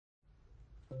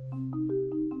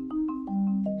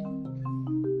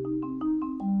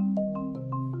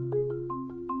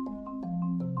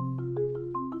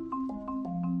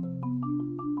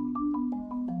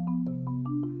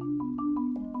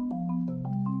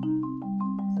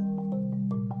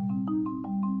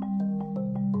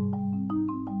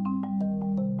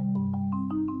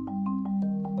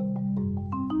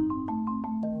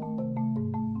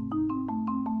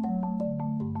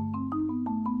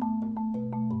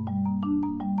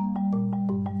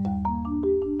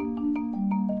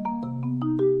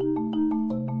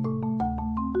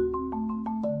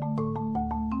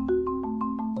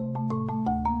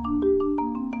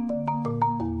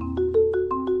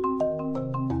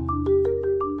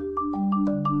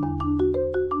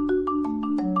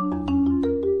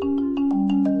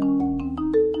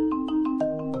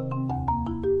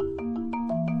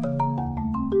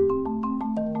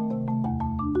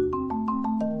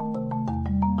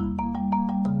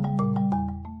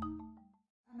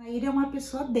é uma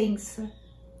pessoa densa,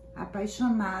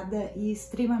 apaixonada e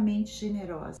extremamente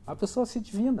generosa. A pessoa assim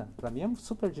divina, pra mim é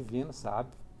super divina, sabe?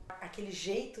 Aquele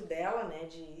jeito dela, né,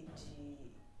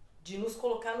 de nos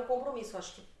colocar no compromisso. Eu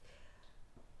acho que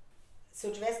se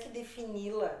eu tivesse que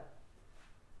defini-la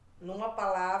numa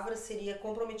palavra, seria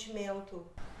comprometimento.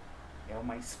 É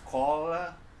uma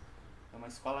escola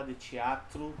de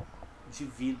teatro de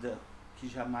vida, que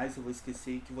jamais eu vou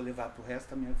esquecer e que vou levar pro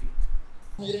resto da minha vida.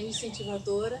 Uma grande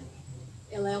incentivadora,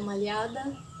 ela é uma aliada,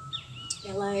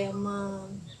 ela é uma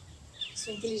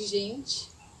pessoa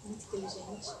inteligente, muito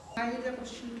inteligente. Nair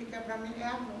Agostinho, que é pra mim é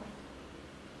amor.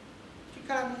 O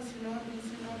que ela me ensinou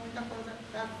muita coisa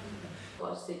da vida.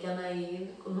 Posso dizer que a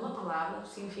Nair, numa palavra,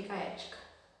 significa ética.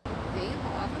 Vem a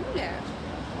palavra mulher.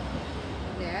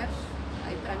 Mulher,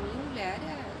 aí pra mim mulher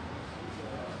é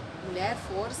mulher,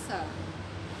 força,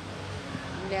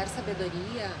 mulher,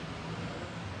 sabedoria,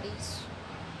 é isso.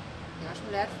 Eu acho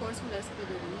mulher, força, mulher,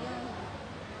 sabedoria,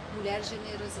 mulher,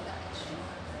 generosidade.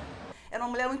 Era uma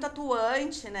mulher muito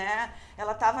atuante, né?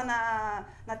 Ela estava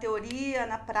na teoria,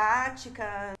 na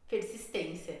prática.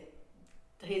 Persistência,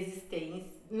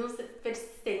 resistência, não sei,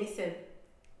 persistência,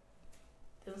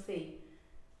 eu não sei.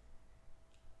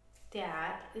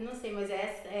 Teatro, eu não sei, mas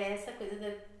essa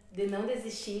coisa de não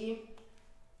desistir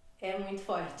é muito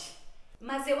forte.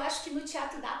 Mas eu acho que no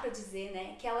teatro dá pra dizer,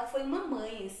 né, que ela foi uma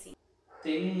mãe, assim.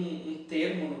 Tem um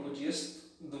termo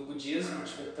no budismo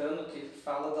tibetano que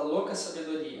fala da louca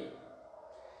sabedoria.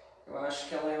 Eu acho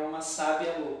que ela é uma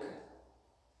sábia louca,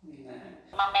 né?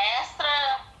 Uma mestra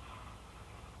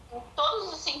em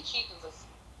todos os sentidos, assim,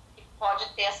 que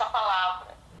pode ter essa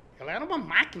palavra. Ela era uma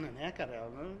máquina, né, cara?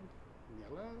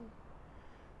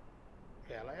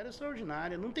 Ela era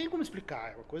extraordinária, não tem como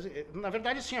explicar. É uma coisa, na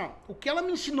verdade, assim, ó, o que ela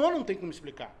me ensinou não tem como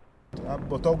explicar.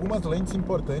 Botou algumas lentes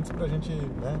importantes pra gente,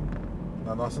 né,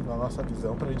 na nossa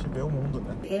visão, pra gente ver o mundo,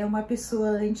 né? É uma pessoa,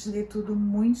 antes de tudo,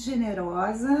 muito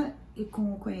generosa e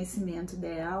com o conhecimento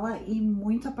dela e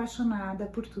muito apaixonada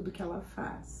por tudo que ela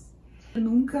faz.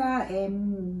 Nunca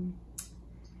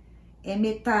é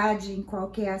metade em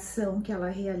qualquer ação que ela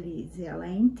realize, ela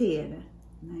é inteira,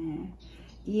 né?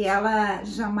 E ela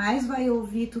jamais vai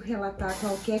ouvir tu relatar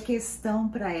qualquer questão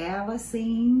para ela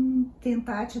sem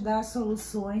tentar te dar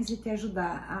soluções e te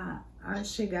ajudar a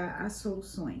chegar às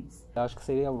soluções. Eu acho que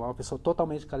seria uma pessoa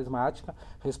totalmente carismática,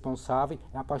 responsável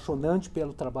e apaixonante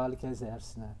pelo trabalho que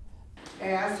exerce, né?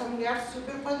 É essa mulher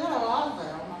super poderosa,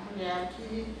 é uma mulher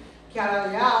que ela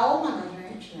lê a alma da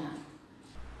gente, né?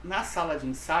 Na sala de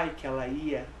ensaio, que ela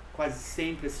ia quase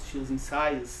sempre assistir os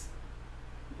ensaios,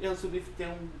 eu resolvi ter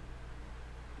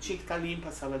tinha que estar limpa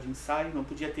a sala de ensaio, não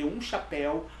podia ter um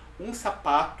chapéu, um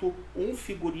sapato, um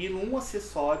figurino, um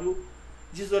acessório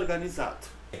desorganizado.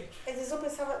 Às vezes eu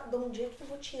pensava, de onde é que eu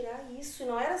vou tirar isso? E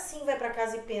não era assim, vai pra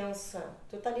casa e pensa.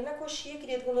 Tu tá ali na coxinha,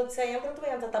 querido, quando eu disser entra, tu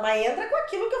entra. Tá, mas entra com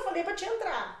aquilo que eu falei pra te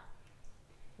entrar.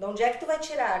 De onde é que tu vai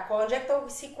tirar? Onde é que tá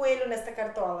esse coelho nessa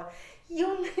cartola? E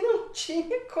eu não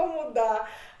tinha como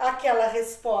dar aquela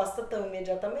resposta tão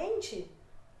imediatamente.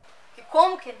 E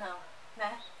como que não,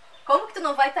 né? Como que tu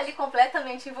não vai estar ali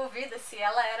completamente envolvida se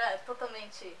ela era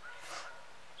totalmente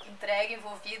entregue,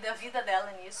 envolvida, a vida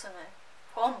dela nisso, né?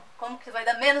 Como que vai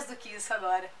dar menos do que isso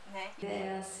agora, né?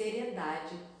 É a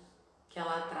seriedade que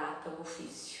ela trata o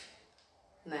ofício,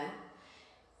 né?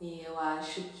 E eu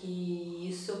acho que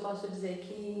isso eu posso dizer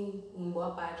que em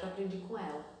boa parte eu aprendi com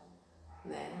ela,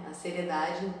 né? A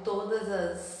seriedade em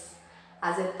todas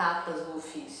as etapas do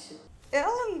ofício.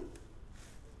 Ela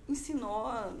ensinou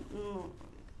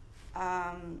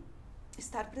a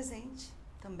estar presente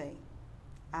também,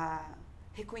 a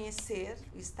reconhecer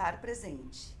e estar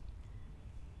presente,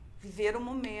 viver o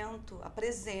momento, a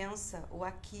presença, o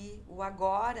aqui, o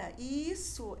agora, e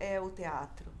isso é o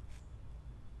teatro,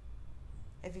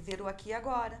 é viver o aqui e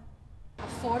agora. A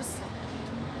força,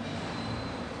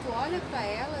 tu olha pra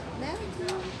ela, né,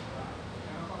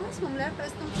 nossa, uma mulher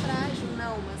parece tão frágil,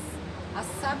 não, mas a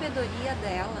sabedoria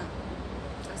dela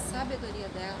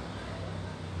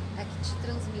é que te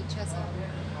transmite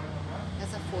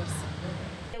essa força.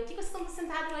 O que vocês estão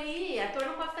sentados aí? Ator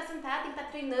não pode ficar sentado, tem que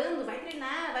estar treinando, vai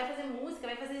treinar, vai fazer música,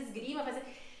 vai fazer esgrima, vai fazer...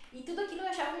 E tudo aquilo eu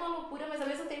achava uma loucura, mas ao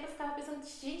mesmo tempo eu ficava pensando,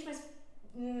 gente, mas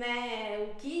né,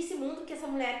 o que esse mundo que essa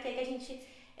mulher quer que a gente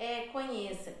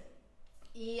conheça?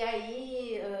 E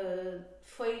aí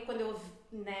foi quando eu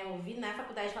ouvi na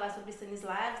faculdade falar sobre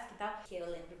Stanislávski e tal. Que eu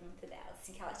lembro muito dela,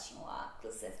 assim, que ela tinha um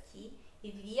óculos aqui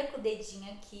e via com o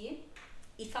dedinho aqui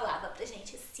e falava pra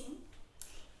gente assim,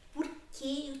 por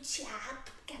que o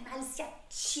teatro? Porque a análise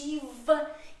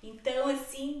ativa. Então,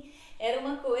 assim, era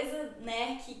uma coisa,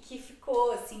 né, que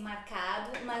ficou, assim,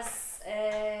 marcado, mas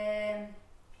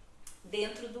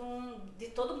dentro de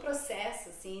todo o processo,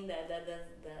 assim,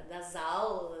 das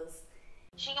aulas.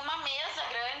 Tinha uma mesa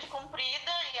grande,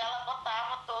 comprida, e ela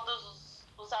botava todos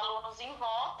os alunos em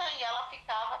volta e ela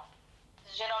ficava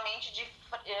geralmente de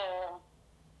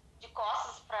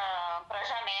costas para a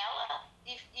janela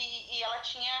e ela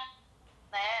tinha,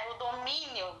 né, o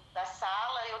domínio da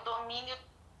sala e o domínio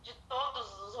de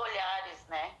todos os olhares,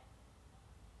 né?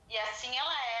 E assim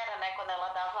ela era, né? Quando ela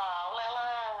dava aula,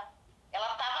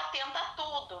 ela estava atenta a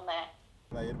tudo, né?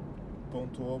 Nair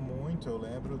pontuou muito, eu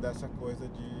lembro dessa coisa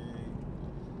de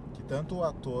que tanto o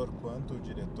ator quanto o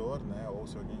diretor, né, ou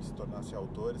se alguém se tornasse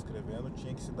autor escrevendo,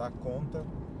 tinha que se dar conta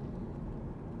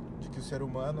de que o ser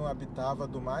humano habitava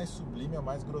do mais sublime ao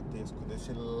mais grotesco,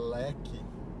 desse leque,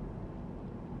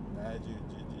 né,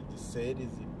 de seres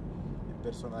e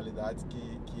personalidades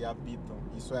que habitam.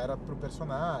 Isso era pro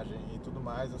personagem e tudo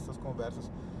mais, essas conversas,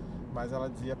 mas ela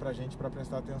dizia pra gente para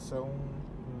prestar atenção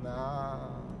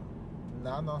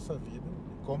na nossa vida,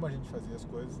 como a gente fazia as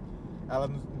coisas. Ela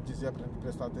nos dizia pra gente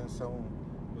prestar atenção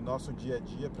no nosso dia a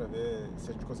dia, para ver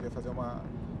se a gente conseguia fazer uma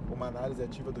análise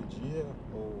ativa do dia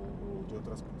ou de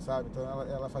outras coisas, sabe? Então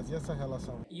ela fazia essa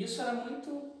relação. E isso era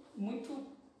muito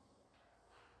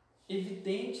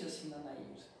evidente assim na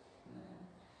Nair, né?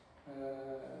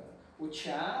 O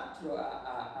teatro,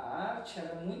 a arte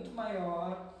era muito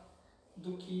maior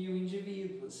do que o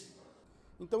indivíduo, assim.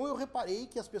 Então eu reparei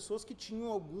que as pessoas que tinham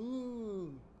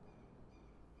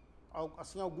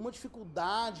alguma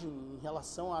dificuldade em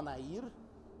relação a Nair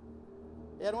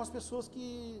eram as pessoas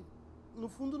que, no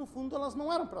fundo, elas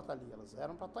não eram para estar ali, elas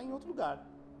eram para estar em outro lugar,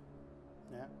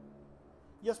 né?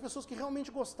 E as pessoas que realmente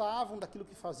gostavam daquilo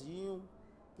que faziam,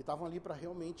 que estavam ali para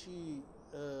realmente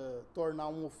tornar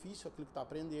um ofício aquilo que está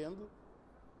aprendendo,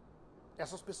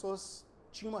 essas pessoas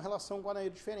tinham uma relação com a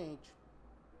Nair diferente.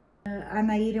 A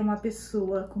Nair é uma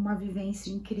pessoa com uma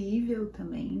vivência incrível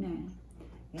também, né?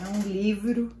 É um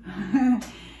livro,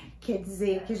 quer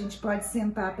dizer que a gente pode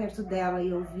sentar perto dela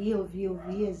e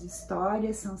ouvir as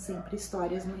histórias, são sempre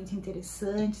histórias muito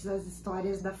interessantes, as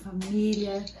histórias da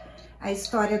família, a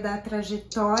história da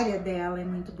trajetória dela é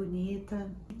muito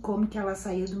bonita, como que ela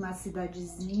saiu de uma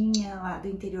cidadezinha lá do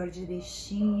interior de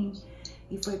Erechim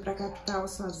e foi para a capital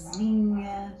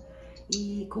sozinha,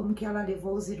 e como que ela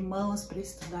levou os irmãos para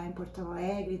estudar em Porto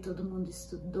Alegre, todo mundo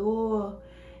estudou.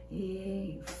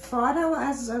 E fora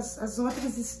as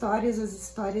outras histórias, as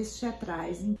histórias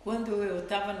teatrais. Quando eu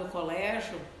estava no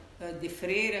colégio de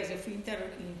freiras, eu fui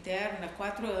interna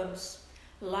 4 anos.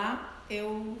 Lá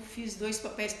eu fiz 2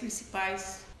 papéis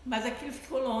principais, mas aquilo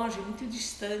ficou longe, muito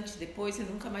distante. Depois eu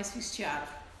nunca mais fiz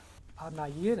teatro. A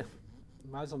Nair,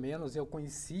 mais ou menos, eu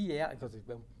conheci ela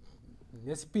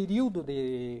nesse período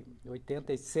de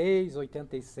 86,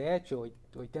 87,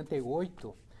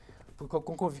 88, porque eu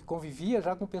convivia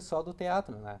já com o pessoal do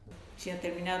teatro, né? Tinha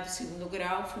terminado o 2º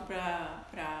grau, fui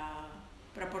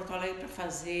para Porto Alegre para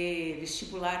fazer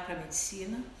vestibular para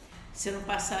medicina. Se eu não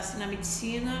passasse na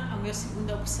medicina, a minha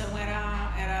segunda opção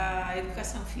era a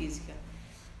educação física.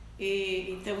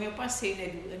 Então eu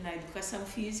passei na educação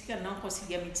física, não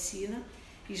consegui a medicina,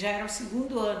 e já era o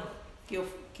 2º ano que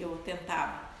eu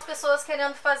tentava. As pessoas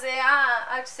querendo fazer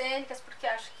artes cênicas porque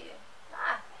acham que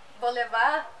vou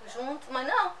levar junto, mas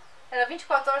não. Era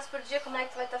 24 horas por dia, como é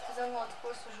que tu vai estar fazendo um outro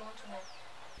curso junto, né?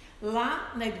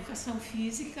 Lá, na educação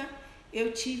física,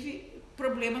 eu tive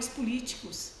problemas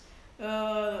políticos.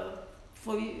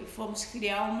 Fomos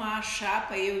criar uma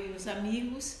chapa, eu e os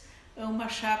amigos, uma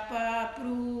chapa para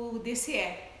o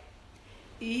DCE.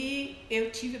 E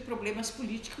eu tive problemas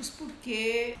políticos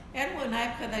porque era na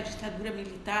época da ditadura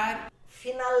militar.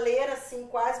 Finaleira, assim,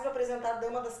 quase para apresentar a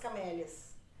Dama das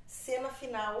Camélias. Cena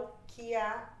final que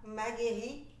a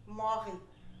Marguerite morre,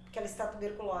 porque ela está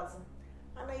tuberculosa.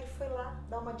 A Nair foi lá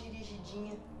dar uma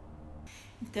dirigidinha.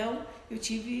 Então, eu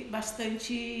tive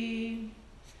bastante,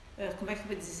 como é que eu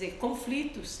vou dizer,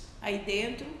 conflitos aí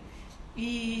dentro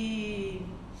e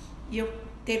eu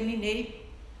terminei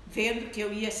vendo que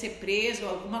eu ia ser preso ou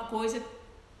alguma coisa,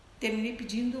 terminei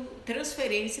pedindo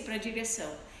transferência para a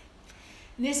direção.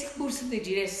 Nesse curso de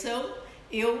direção,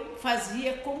 eu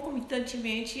fazia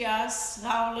concomitantemente as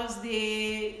aulas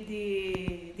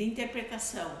de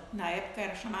interpretação. Na época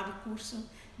era chamado curso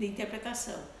de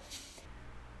interpretação.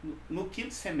 No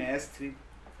 5º semestre,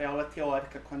 foi aula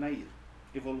teórica com a Nair.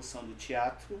 Evolução do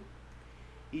teatro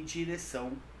e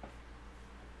direção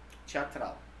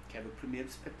teatral, que era o primeiro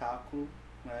espetáculo.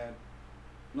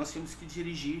 Nós tínhamos que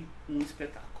dirigir um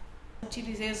espetáculo.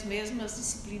 Utilizei as mesmas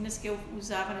disciplinas que eu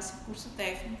usava nesse curso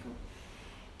técnico,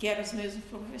 que eram os mesmos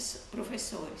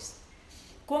professores.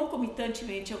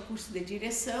 Concomitantemente ao curso de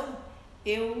direção,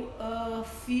 eu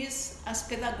fiz as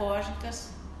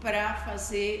pedagógicas para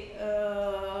fazer,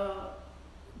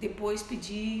 depois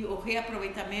pedir o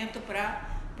reaproveitamento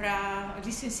para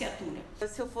licenciatura.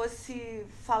 Se eu fosse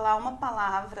falar uma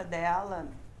palavra dela,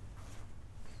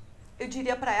 eu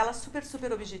diria para ela super,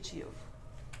 super objetivo.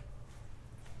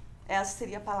 Essa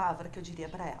seria a palavra que eu diria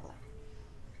para ela.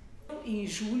 Em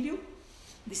julho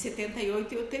de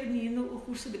 78 eu termino o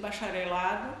curso de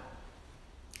bacharelado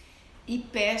e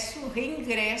peço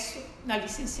reingresso na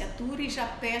licenciatura e já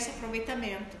peço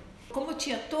aproveitamento. Como eu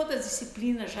tinha todas as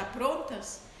disciplinas já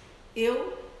prontas,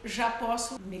 eu já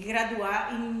posso me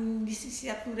graduar em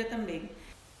licenciatura também.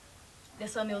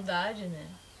 Dessa humildade, né?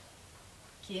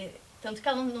 Tanto que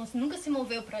ela nunca se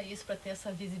moveu para isso, para ter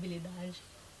essa visibilidade.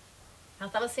 Ela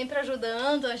estava sempre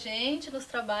ajudando a gente nos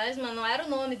trabalhos, mas não era o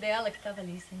nome dela que estava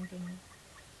ali sempre, né?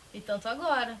 E tanto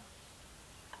agora.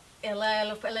 Ela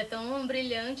é tão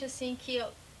brilhante assim que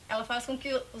ela faz com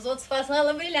que os outros façam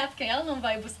ela brilhar, porque ela não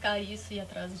vai buscar isso e ir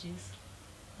atrás disso.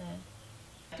 Né?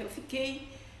 Eu fiquei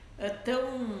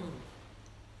tão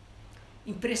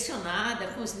impressionada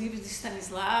com os livros de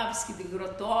Stanislávski, de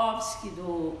Grotowski,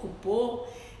 do Coupeau,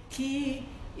 que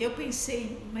eu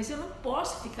pensei, mas eu não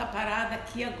posso ficar parada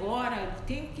aqui agora, eu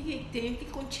tenho que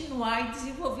continuar e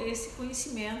desenvolver esse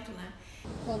conhecimento, né?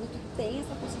 Quando tu tem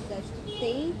essa possibilidade, tu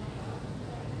tem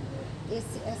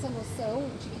essa noção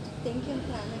de que tu tem que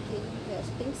entrar naquele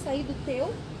universo, tem que sair do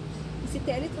teu e se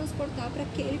teletransportar para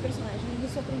aquele personagem.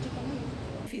 Isso eu aprendi com a Nair.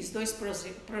 Fiz 2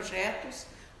 projetos,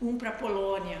 um para a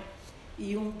Polônia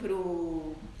e um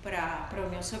para a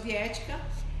União Soviética,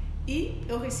 e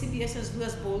eu recebi essas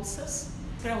 2 bolsas.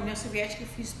 Para a União Soviética eu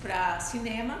fiz para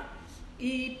cinema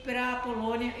e para a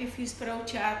Polônia eu fiz para o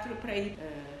teatro, para ir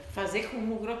fazer com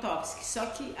o Grotowski. Só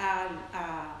que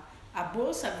a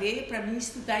bolsa veio para mim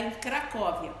estudar em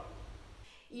Cracóvia.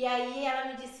 E aí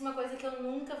ela me disse uma coisa que eu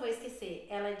nunca vou esquecer.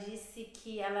 Ela disse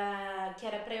que era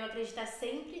para eu acreditar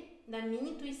sempre na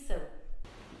minha intuição.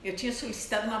 Eu tinha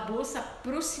solicitado uma bolsa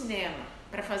para o cinema,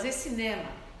 para fazer cinema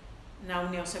na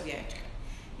União Soviética.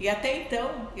 E até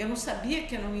então eu não sabia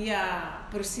que eu não ia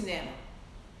para o cinema.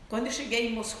 Quando eu cheguei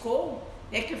em Moscou,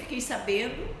 é que eu fiquei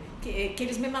sabendo que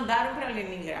eles me mandaram para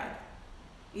Leningrado.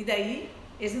 E daí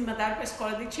eles me mandaram para a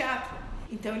escola de teatro.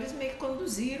 Então eles me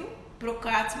conduziram para o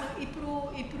Katzman e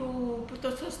para o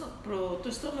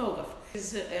Tostonogov.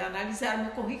 Eles analisaram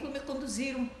meu currículo e me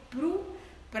conduziram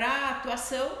para a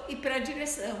atuação e para a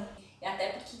direção.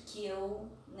 Até porque eu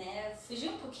fugi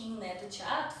um pouquinho do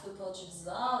teatro, fui para o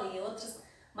audiovisual e outras,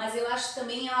 mas eu acho que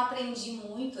também eu aprendi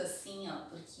muito assim,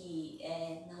 porque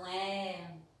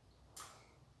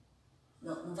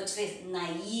não vou dizer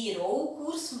Nair ou o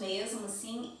curso mesmo,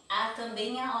 assim,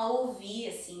 também a ouvir,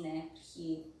 assim, né,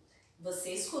 porque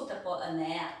você escuta,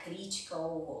 né, a crítica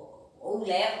ou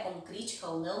leva como crítica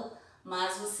ou não,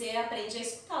 mas você aprende a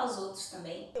escutar os outros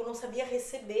também. Eu não sabia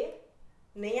receber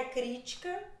nem a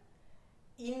crítica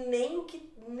e nem o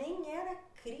que nem era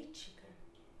crítica,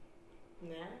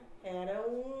 né? Era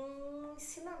um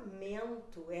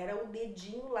ensinamento, era o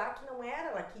dedinho lá que não era,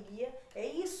 ela queria, é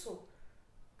isso.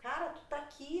 Cara, tu tá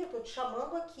aqui, eu tô te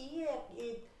chamando aqui,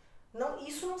 não,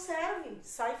 isso não serve,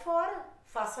 sai fora,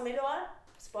 faça melhor,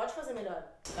 você pode fazer melhor.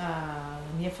 A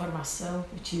minha formação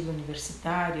que eu tive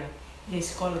universitária e a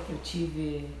escola que eu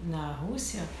tive na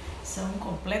Rússia são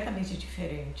completamente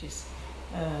diferentes.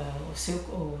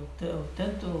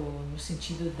 Tanto no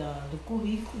sentido do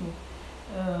currículo,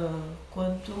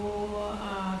 quanto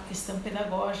a questão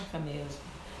pedagógica mesmo.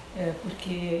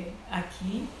 Porque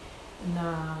aqui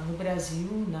no Brasil,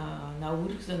 na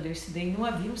URGS, onde eu estudei, não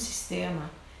havia um sistema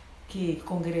que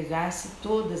congregasse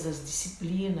todas as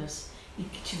disciplinas e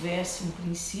que tivesse um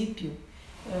princípio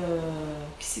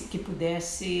que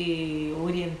pudesse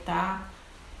orientar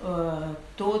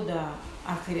toda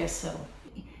a criação.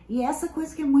 E essa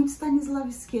coisa que é muito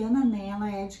stanislavskiana nela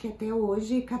é de que até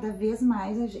hoje, cada vez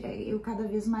mais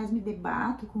me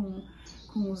debato com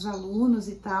os alunos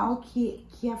e tal, que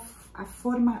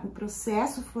o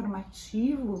processo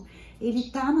formativo,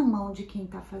 ele tá na mão de quem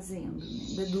tá fazendo,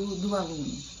 né? do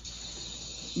aluno.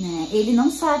 Né? Ele não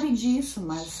sabe disso,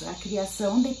 mas a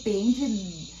criação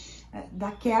depende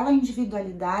daquela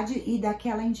individualidade e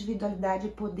daquela individualidade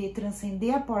poder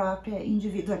transcender a própria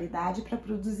individualidade para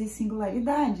produzir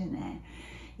singularidade, né?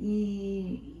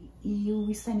 E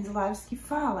o Stanislávski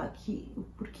fala que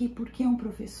por que um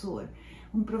professor?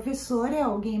 Um professor é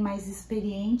alguém mais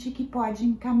experiente que pode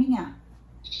encaminhar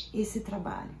esse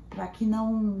trabalho para que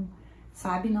não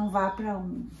vá para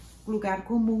um lugar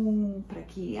comum, para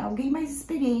que alguém mais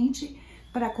experiente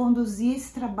para conduzir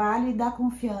esse trabalho e dar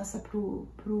confiança pro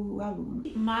aluno.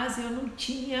 Mas eu não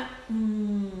tinha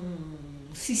um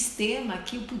sistema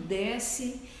que eu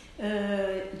pudesse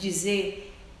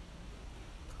dizer,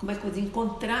 como é que eu vou dizer,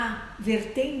 encontrar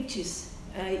vertentes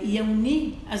e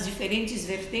unir as diferentes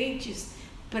vertentes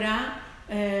para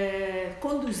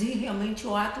conduzir realmente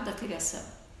o ato da criação.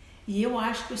 E eu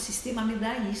acho que o sistema me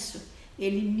dá isso,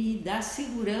 ele me dá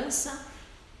segurança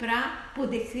para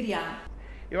poder criar.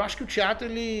 Eu acho que o teatro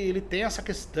ele tem essa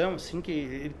questão, assim, que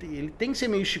ele tem que ser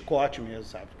meio chicote mesmo,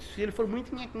 sabe? Se ele for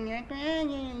muito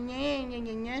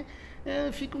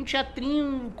fica um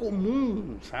teatrinho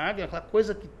comum, sabe? Aquela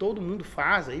coisa que todo mundo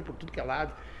faz aí por tudo que é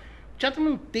lado. O teatro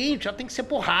não tem, o teatro tem que ser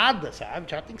porrada, sabe? O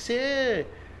teatro tem que ser...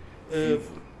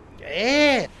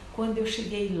 Quando eu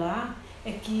cheguei lá,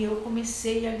 é que eu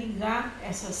comecei a ligar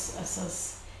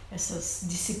essas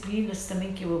disciplinas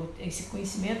também, esse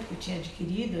conhecimento que eu tinha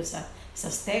adquirido,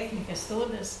 essas técnicas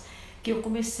todas, que eu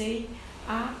comecei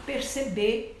a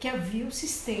perceber que havia um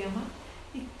sistema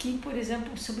e que, por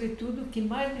exemplo, sobretudo, o que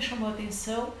mais me chamou a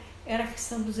atenção era a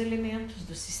questão dos elementos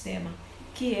do sistema,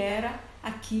 que era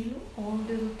aquilo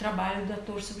onde o trabalho do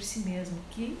ator sobre si mesmo,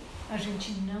 que a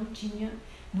gente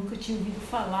nunca tinha ouvido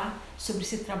falar sobre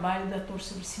esse trabalho do ator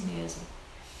sobre si mesmo.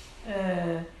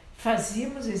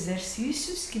 Fazíamos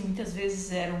exercícios que muitas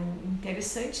vezes eram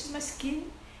interessantes, mas que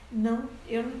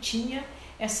eu não tinha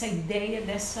essa ideia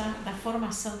da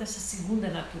formação dessa segunda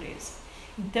natureza.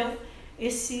 Então,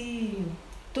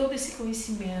 todo esse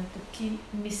conhecimento que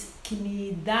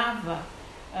me dava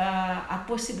a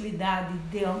possibilidade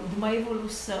de uma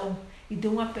evolução e de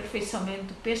um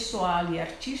aperfeiçoamento pessoal e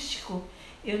artístico,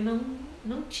 eu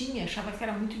não tinha, achava que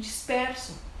era muito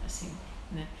disperso, assim,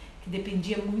 né? Que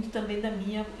dependia muito também da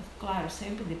minha, claro,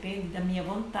 sempre depende da minha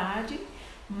vontade,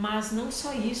 mas não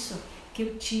só isso, que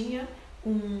eu tinha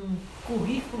um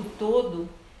currículo todo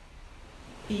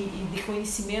e de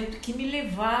conhecimento que me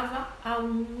levava a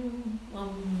um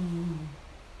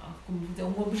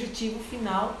objetivo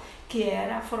final, que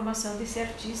era a formação desse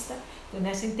artista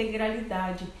nessa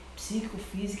integralidade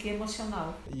psicofísica e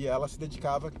emocional. E ela se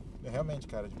dedicava, realmente,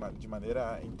 cara, de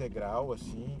maneira integral,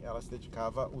 assim, ela se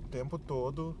dedicava o tempo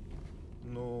todo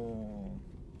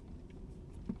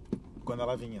quando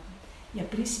ela vinha. E a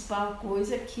principal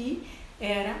coisa que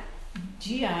era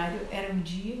diário, era um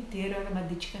dia inteiro, era uma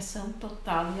dedicação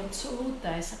total e absoluta,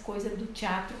 essa coisa do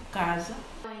teatro casa.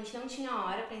 A gente não tinha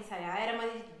hora para ensaiar, era uma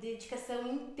dedicação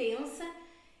intensa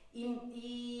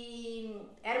e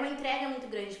era uma entrega muito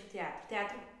grande pro teatro. O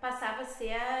teatro passava a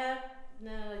ser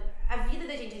a vida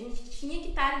da gente, a gente tinha que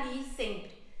estar ali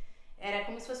sempre. Era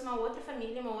como se fosse uma outra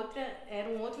família, era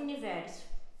um outro universo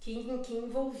que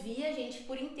envolvia a gente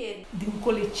por inteiro. De um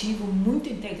coletivo muito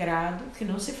integrado, que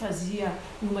não se fazia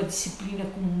uma disciplina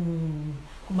com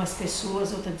umas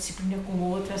pessoas, outra disciplina com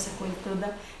outra, essa coisa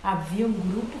toda. Havia um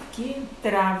grupo que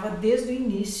entrava desde o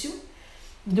início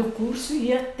do curso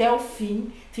e até o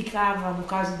fim, ficava, no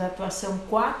caso da atuação,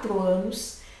 4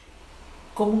 anos,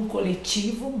 como um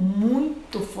coletivo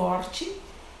muito forte,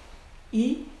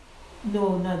 e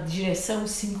na direção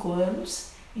 5 anos.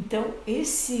 Então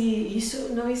isso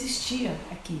não existia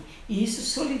aqui, e isso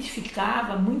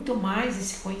solidificava muito mais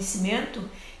esse conhecimento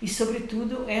e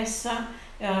sobretudo essa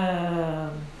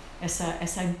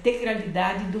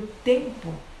integralidade do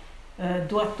tempo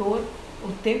do ator.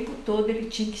 O tempo todo ele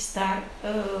tinha que estar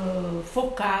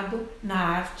focado na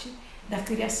arte da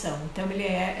criação. Então ele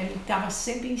estava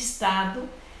sempre em estar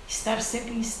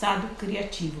sempre em estado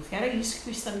criativo, que era isso que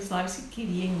o Stanislávski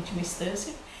queria em última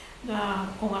instância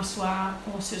com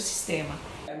o seu sistema.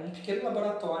 Era um pequeno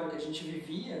laboratório que a gente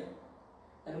vivia,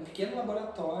 era um pequeno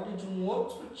laboratório de um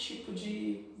outro tipo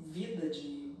de vida,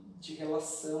 de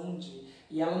relação,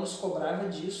 e ela nos cobrava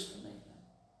disso também. Né?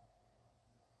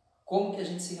 Como que a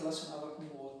gente se relacionava com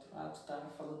o outro? Tu tá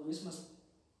me falando isso, mas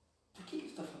por que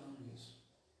tu tá falando isso?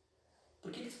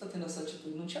 Por que tu tá tendo essa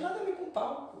atitude? Não tinha nada a ver com o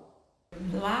palco.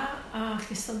 Lá a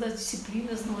questão das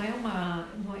disciplinas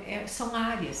são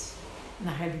áreas,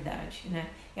 na realidade, né?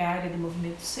 É a área do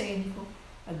movimento cênico,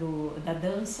 da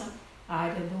dança, a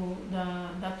área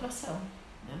da atuação,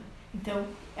 né? Então,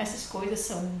 essas coisas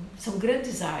são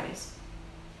grandes áreas,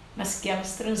 mas que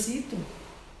elas transitam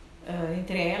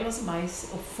entre elas, mas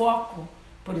o foco,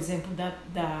 por exemplo,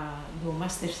 do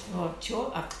Master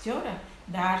Actora,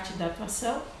 da arte da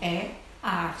atuação, é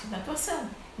a arte da atuação.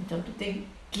 Então, tu tem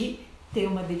que ter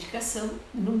uma dedicação,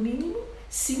 no mínimo,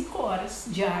 5 horas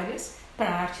diárias para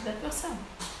a arte da atuação,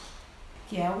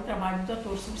 que é o trabalho do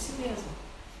ator sobre si mesmo.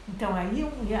 Então aí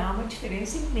há uma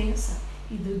diferença imensa,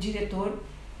 e do diretor,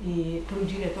 e para o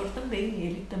diretor também,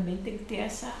 ele também tem que ter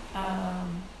essa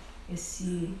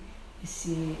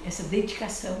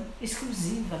dedicação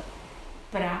exclusiva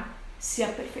para se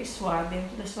aperfeiçoar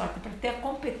dentro da sua arte, para ter a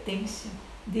competência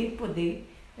de poder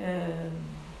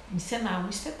encenar um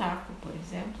espetáculo, por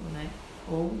exemplo, né?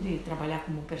 Ou de trabalhar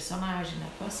como personagem na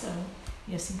atuação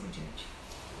e assim por diante.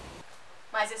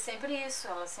 Mas é sempre isso,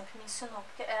 ela sempre me ensinou,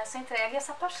 porque essa entrega e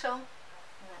essa paixão,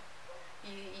 né?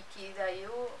 E que daí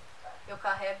eu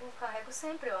carrego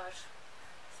sempre, eu acho,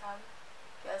 sabe?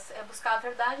 É buscar a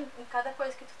verdade em cada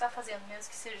coisa que tu tá fazendo, mesmo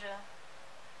que seja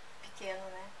pequeno,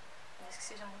 né? Mesmo que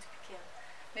seja muito pequeno.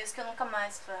 Mesmo que eu nunca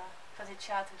mais vá fazer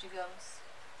teatro, digamos.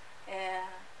 É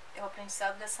o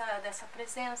aprendizado dessa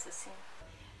presença, assim.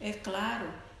 É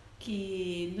claro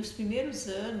que nos primeiros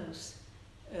anos,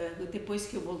 depois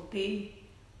que eu voltei,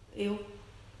 eu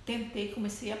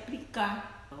comecei a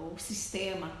aplicar o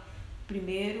sistema.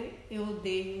 Primeiro eu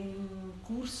dei um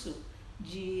curso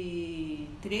de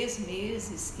 3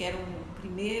 meses, que era um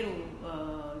primeiro,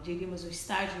 diríamos, o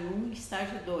estágio 1 e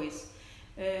estágio 2,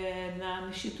 no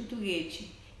Instituto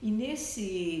Goethe. E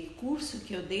nesse curso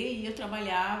que eu dei, eu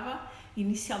trabalhava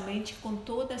inicialmente com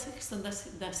toda essa questão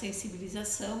da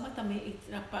sensibilização, mas também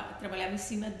trabalhava em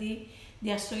cima de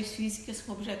ações físicas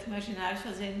com objetos imaginários,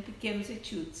 fazendo pequenos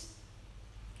etudes.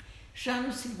 Já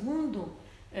no segundo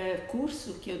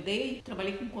curso que eu dei,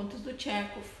 trabalhei com contos do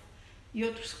Tchekhov e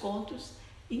outros contos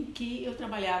em que eu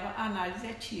trabalhava a análise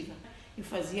ativa. Eu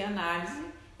fazia análise,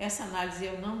 essa análise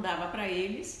eu não dava para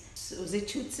eles, os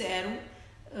etudes eram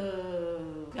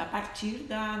a partir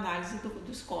da análise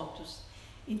dos contos.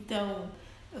 Então,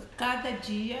 cada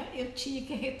dia eu tinha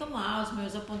que retomar os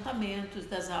meus apontamentos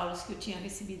das aulas que eu tinha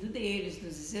recebido deles,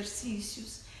 dos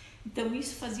exercícios. Então,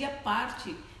 isso fazia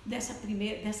parte dessa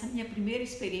minha primeira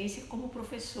experiência como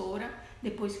professora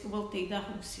depois que eu voltei da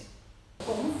Rússia.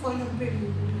 Como foi no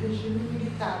período do regime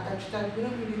militar, da ditadura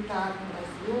militar no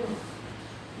Brasil,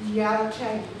 e ela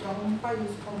tinha ido para um país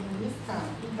comunista,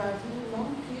 o Brasil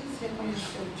não quis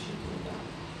reconhecer o título dela.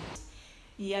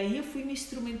 E aí eu fui me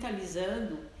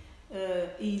instrumentalizando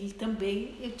e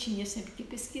também eu tinha sempre que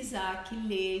pesquisar, que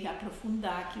ler,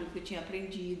 aprofundar aquilo que eu tinha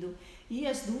aprendido. E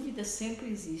as dúvidas sempre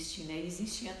existem, né?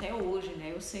 Existem até hoje,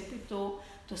 né? Eu sempre estou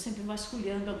sempre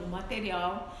vasculhando algum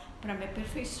material para me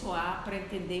aperfeiçoar, para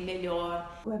entender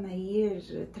melhor. A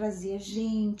Nair trazia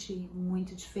gente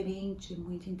muito diferente,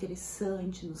 muito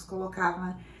interessante, nos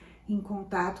colocava em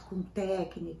contato com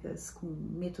técnicas, com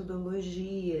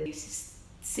metodologia. Esses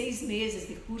 6 meses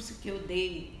de curso que eu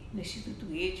dei no Instituto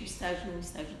Goethe, estágio 1 e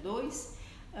estágio 2,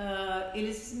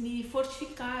 eles me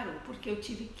fortificaram, porque eu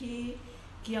tive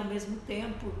que ao mesmo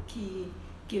tempo que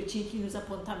eu tinha que ir nos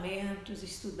apontamentos,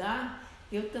 estudar,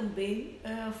 eu também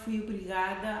fui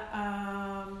obrigada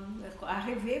a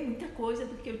rever muita coisa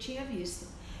do que eu tinha visto.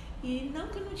 E não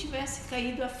que eu não tivesse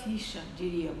caído a ficha,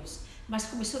 diríamos, mas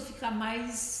começou a ficar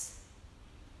mais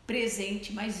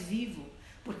presente, mais vivo,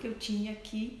 porque eu tinha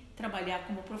que trabalhar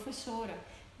como professora.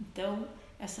 Então,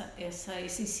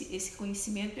 esse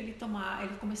conhecimento ele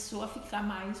começou a ficar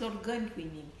mais orgânico em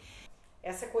mim.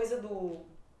 Essa coisa do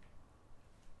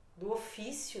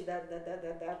ofício,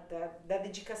 da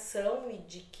dedicação e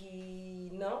de que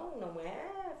não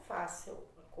é fácil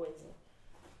a coisa.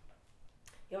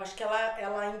 Eu acho que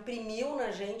ela imprimiu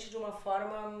na gente de uma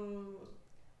forma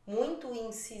muito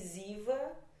incisiva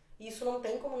e isso não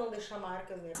tem como não deixar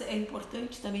marcas, né? É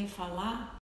importante também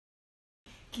falar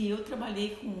que eu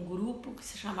trabalhei com um grupo que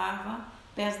se chamava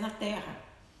Pés na Terra,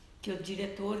 que o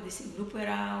diretor desse grupo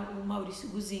era o Maurício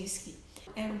Guzinski.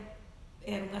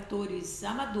 Eram atores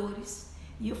amadores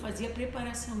e eu fazia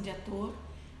preparação de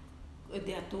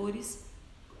atores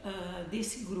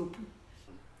desse grupo.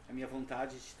 A minha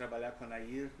vontade de trabalhar com a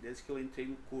Nair, desde que eu entrei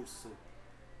no curso,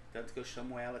 tanto que eu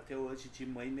chamo ela até hoje de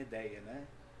Mãe Medeia, né?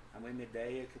 A Mãe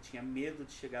Medeia, que eu tinha medo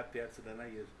de chegar perto da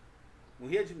Nair.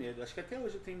 Morria de medo, acho que até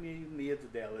hoje eu tenho meio medo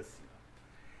dela, assim.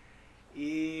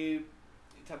 E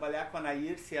trabalhar com a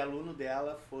Nair, ser aluno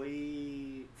dela,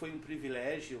 foi um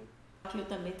privilégio. Eu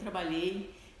também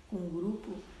trabalhei com um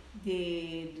grupo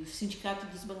do Sindicato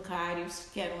dos Bancários,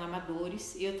 que eram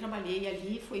amadores. Eu trabalhei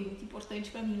ali, foi muito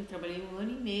importante para mim. Eu trabalhei 1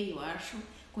 ano e meio, acho,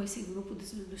 com esse grupo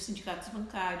dos sindicatos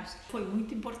bancários. Foi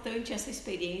muito importante essa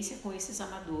experiência com esses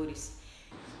amadores.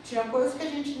 Tinha coisas que a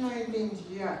gente não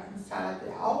entendia em sala de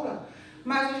aula,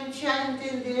 mas a gente ia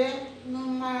entender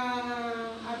numa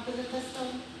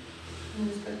apresentação, num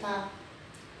espetáculo.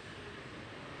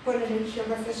 Quando a gente ia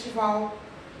para festival,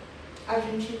 a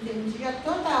gente entendia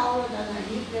toda a aula da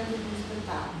Nair dentro do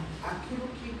espetáculo. Aquilo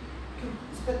que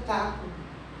o espetáculo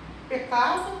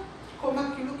pecava, como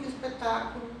aquilo que o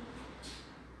espetáculo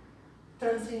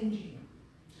transcendia.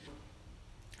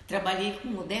 Trabalhei com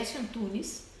o Décio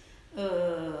Antunes,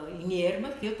 em Erma,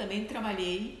 que eu também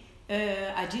trabalhei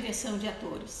a direção de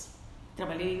atores.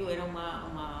 Era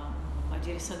uma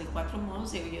direção de 4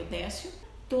 mãos, eu e o Décio.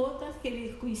 todo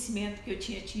aquele conhecimento que eu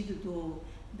tinha tido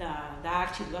da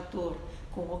arte do ator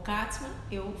com o Katzmann,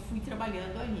 eu fui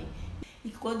trabalhando ali.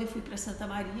 E quando eu fui para Santa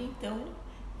Maria, então,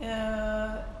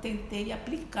 tentei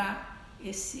aplicar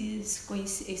esse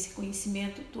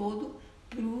conhecimento todo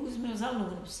para os meus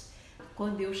alunos.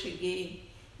 Quando eu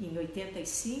cheguei em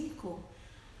 85,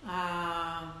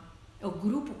 o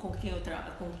grupo com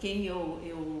quem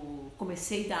eu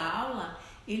comecei a dar aula,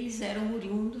 eles eram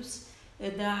oriundos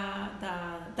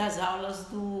das aulas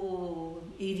do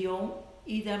Irion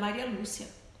e da Maria Lúcia,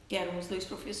 que eram os dois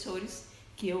professores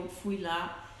que eu fui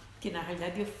lá, que na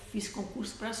realidade eu fiz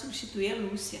concurso para substituir a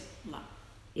Lúcia lá.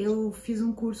 Eu fiz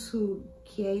um curso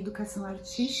que é Educação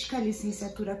Artística,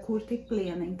 licenciatura curta e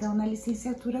plena. Então, na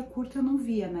licenciatura curta eu não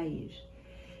via a Nair.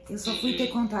 Eu só fui ter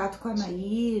contato com a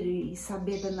Nair e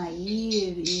saber da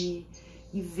Nair e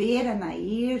ver a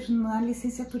Nair na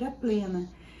licenciatura plena.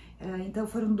 Então,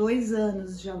 foram 2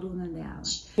 anos de aluna dela.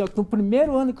 No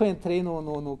primeiro ano que eu entrei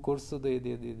no curso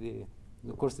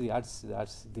de artes,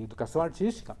 de educação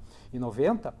artística, em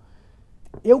 90,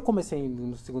 eu comecei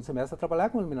no segundo semestre a trabalhar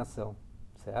com iluminação,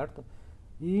 certo?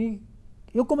 E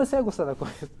eu comecei a gostar da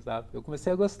coisa, sabe? Eu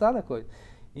comecei a gostar da coisa.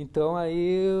 Então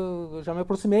aí eu já me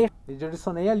aproximei, me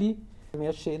direcionei ali. Me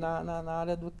achei na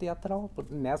área do teatral,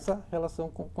 nessa relação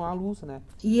com a luz, né?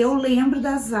 E eu lembro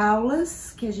das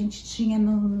aulas que a gente tinha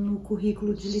no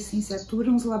currículo de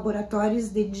licenciatura, uns laboratórios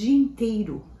de dia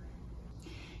inteiro.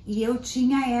 E eu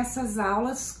tinha essas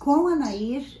aulas com a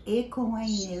Nair e com a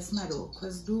Inês Marocco.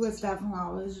 As duas davam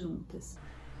aulas juntas.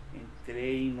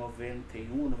 Entrei em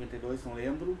 91, 92, não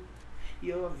lembro. E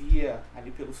eu via ali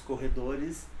pelos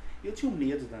corredores, e eu tinha um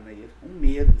medo da Nair. Um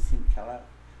medo, assim, porque ela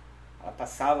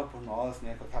passava por nós,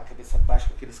 né, com aquela cabeça baixa,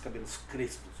 com aqueles cabelos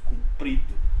crespos,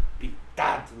 comprido,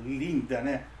 pintado, linda,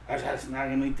 né?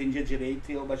 Eu não entendia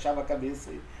direito e eu baixava a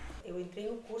cabeça. Eu entrei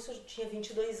no curso, eu tinha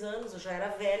 22 anos, eu já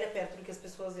era velha perto do que as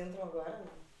pessoas entram agora,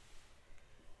 né?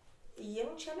 E eu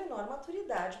não tinha a menor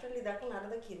maturidade para lidar com nada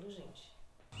daquilo, gente.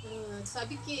 Tu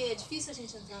sabe que é difícil a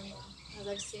gente entrar nas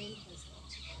artes cênicas.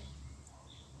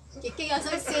 Que é as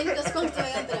artes cênicas quando tu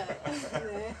entra,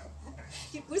 né?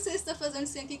 Que curso você está fazendo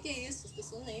sem? O que é isso? As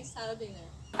pessoas nem sabem, né?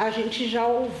 A gente já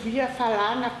ouvia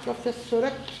falar na professora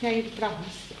que tinha ido para a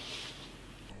Rússia.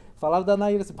 Falava da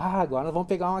Nair, assim, agora nós vamos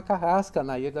pegar uma carrasca, a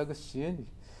Nair da Agostini,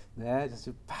 né?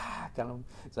 Assim,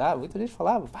 muita gente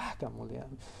falava, que a mulher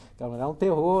é um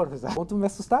terror, sabe? Quanto me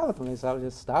assustava também, sabe? Me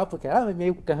assustava porque era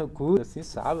meio carrancuda, assim,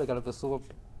 sabe? Aquela pessoa,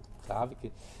 sabe?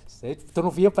 Que tu não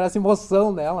via, parece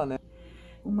emoção nela, né?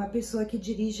 Uma pessoa que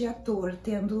dirige ator,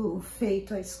 tendo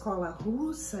feito a escola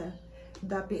russa,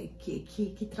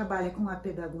 que trabalha com a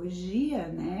pedagogia,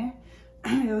 né?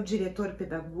 É o diretor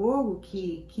pedagogo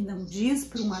que não diz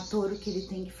para um ator o que ele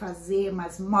tem que fazer,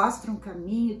 mas mostra um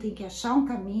caminho, tem que achar um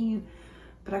caminho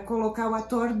para colocar o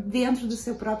ator dentro do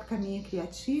seu próprio caminho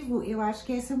criativo. Eu acho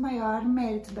que esse é o maior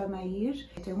mérito da Nair.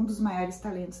 É um dos maiores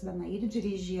talentos da Nair,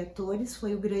 dirigir atores,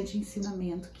 foi o grande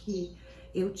ensinamento que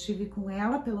eu tive com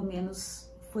ela, pelo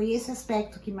menos foi esse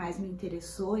aspecto que mais me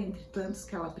interessou, entre tantos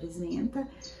que ela apresenta.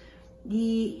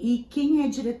 E quem é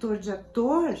diretor de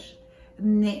ator,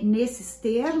 nesses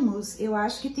termos, eu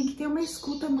acho que tem que ter uma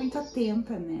escuta muito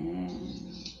atenta, né?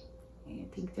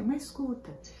 Tem que ter uma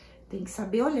escuta. Tem que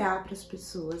saber olhar para as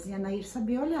pessoas, e a Nair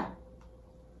sabia olhar.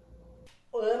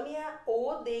 Ame-a ou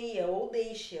odeia, ou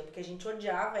deixa, porque a gente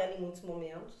odiava ela em muitos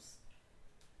momentos,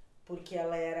 porque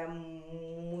ela era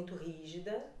muito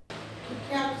rígida. O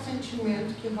que era o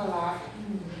sentimento que rolava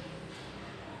em mim?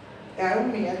 Era o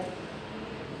medo.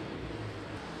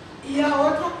 E a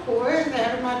outra coisa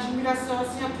era uma admiração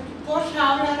assim, porque, poxa, a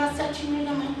aula era 7h30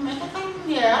 da manhã, como é que aquela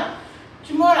mulher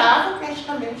que morava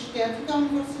praticamente dentro da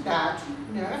universidade,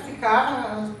 né,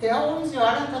 ficava até 11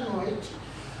 horas da noite,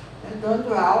 né,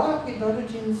 dando aula, cuidando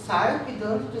de ensaio,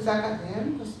 cuidando dos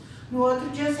acadêmicos. No outro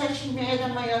dia, 7h30 da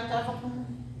manhã, eu estava com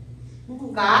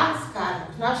um gás, cara.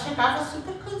 Ela chegava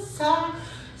super cansada,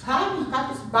 sabe?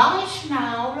 Cabisbaixa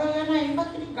na aula e a Nair com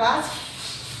aquele gás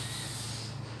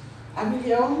a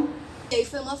milhão. E aí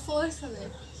foi uma força, né?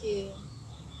 Porque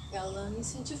ela me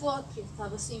incentivou, porque eu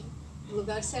tava assim, no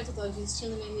lugar certo, eu tava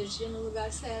investindo minha energia no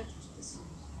lugar certo, tipo assim.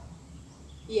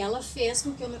 E ela fez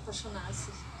com que eu me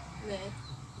apaixonasse, né?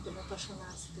 Que eu me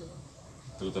apaixonasse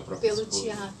pelo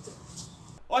teatro.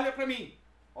 Olha pra mim,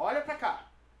 olha pra cá.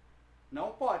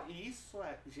 Não pode. E isso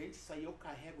gente, isso aí eu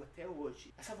carrego até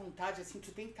hoje. Essa vontade, assim,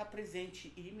 tu tem que estar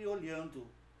presente e ir me olhando.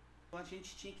 Então a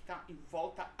gente tinha que estar em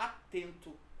volta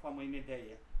atento com a mãe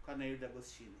Medeia, com a Nair da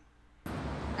Agostini.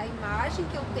 A imagem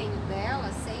que eu tenho dela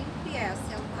sempre é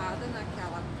sentada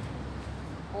naquela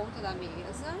ponta da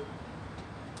mesa,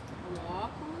 com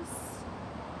óculos,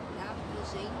 olhava pra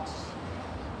gente,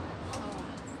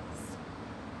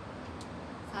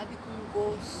 sabe, com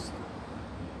gosto.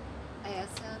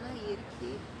 Essa é a Nair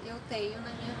que eu tenho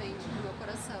na minha mente, no meu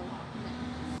coração,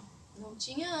 né? Não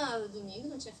tinha domingo,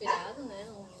 não tinha feriado, né?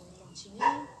 Não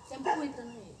tinha tempo ruim pra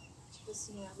Nair. Tipo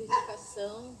assim, a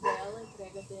dedicação dela, a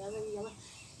entrega dela e ela,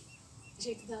 o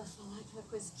jeito dela falar, aquela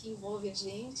coisa que envolve a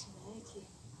gente, né?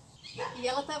 E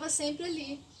ela estava sempre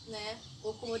ali, né?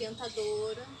 Ou como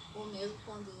orientadora, ou mesmo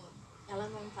quando ela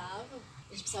não estava,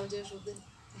 a gente precisava de ajuda,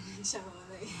 a gente chamava a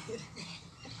Nair.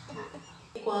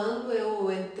 Quando eu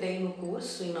entrei no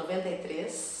curso, em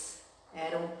 93,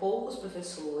 eram poucos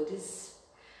professores.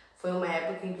 Foi uma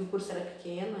época em que o curso era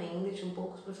pequeno ainda, tinham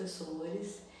poucos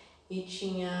professores. E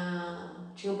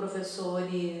tinham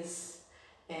professores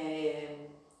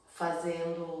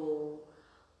fazendo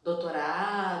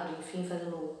doutorado, enfim,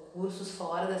 fazendo cursos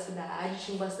fora da cidade,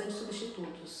 tinham bastante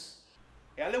substitutos.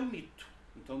 Ela é um mito,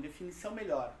 então definição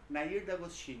melhor. Nair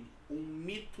D'Agostini, um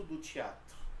mito do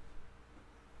teatro.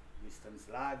 Do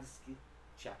Stanislávski,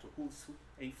 teatro russo,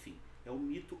 enfim, é um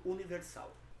mito universal.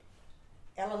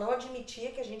 Ela não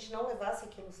admitia que a gente não levasse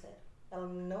aquilo a sério. Ela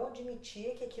não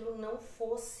admitia que aquilo não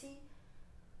fosse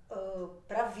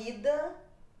para a vida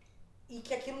e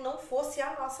que aquilo não fosse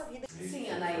a nossa vida. Sim,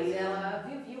 a Nair, ela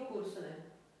vivia o curso, né?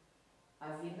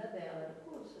 A vida dela era o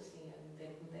curso, assim, era um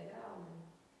tempo integral,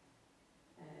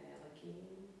 né? Ela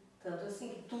que... Tanto assim,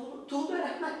 que tudo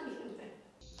era a Nair, né?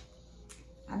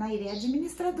 A Nair é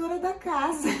administradora da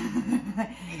casa.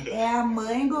 É a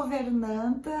mãe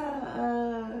governanta,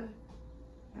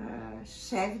 a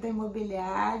chefe da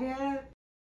imobiliária,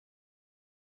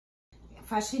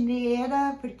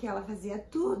 faxineira, porque ela fazia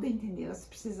tudo, entendeu? Se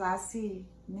precisasse,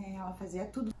 né, ela fazia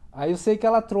tudo. Aí eu sei que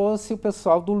ela trouxe o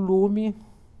pessoal do Lume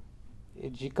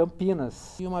de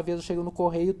Campinas. E uma vez eu cheguei no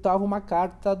correio, tava uma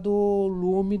carta do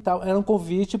Lume, era um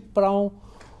convite para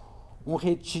um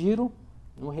retiro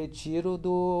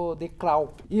do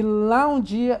Declau. E lá um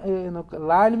dia,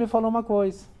 lá ele me falou uma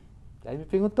coisa. Aí me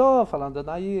perguntou, falando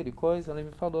da Nair e coisa, ele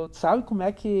me falou, sabe como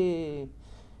é que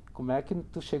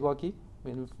tu chegou aqui?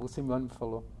 O Simeone me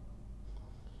falou.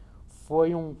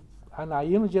 Foi a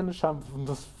Nair no dia nos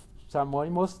chamou e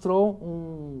mostrou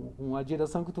uma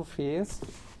direção que tu fez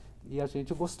e a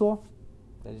gente gostou.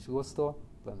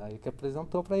 A Nair que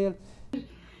apresentou para ele.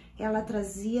 Ela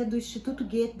trazia do Instituto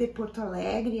Goethe de Porto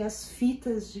Alegre as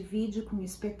fitas de vídeo com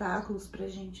espetáculos pra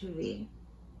gente ver.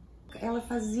 Ela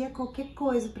fazia qualquer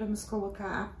coisa para nos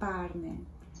colocar a par, né,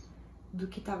 do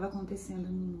que estava acontecendo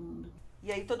no mundo.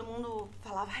 E aí todo mundo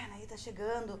falava, a Nair tá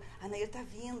chegando, a Nair tá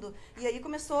vindo. E aí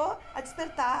começou a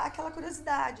despertar aquela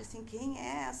curiosidade, assim, quem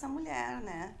é essa mulher,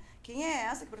 né? Quem é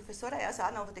essa? Que professora é essa?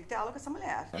 Ah, não, vou ter que ter aula com essa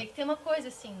mulher. Tem que ter uma coisa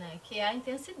assim, né, que é a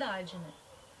intensidade, né?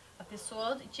 A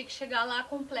pessoa tinha que chegar lá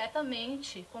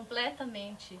completamente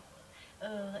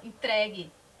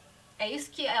entregue. É isso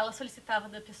que ela solicitava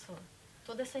da pessoa.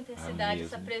 Toda essa intensidade,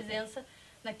 essa presença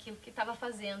naquilo que estava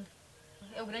fazendo.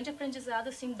 É o grande aprendizado,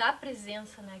 assim, da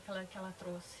presença, né, que ela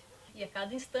trouxe. E a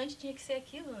cada instante tinha que ser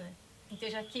aquilo, né? Não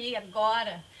esteja aqui,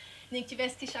 agora, nem que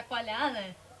tivesse que chacoalhar,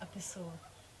 né, a pessoa.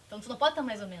 Então, tu não pode estar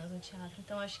mais ou menos no teatro.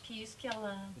 Então, acho que isso que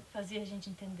ela fazia a gente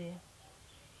entender.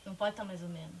 Não pode estar mais ou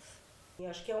menos. Eu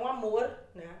acho que é um amor,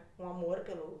 né? Um amor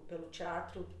pelo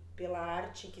teatro, pela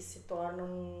arte, que se torna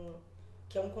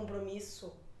que é um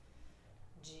compromisso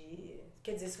de...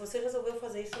 Quer dizer, se você resolveu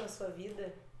fazer isso na sua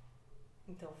vida,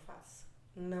 então faça.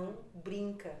 Não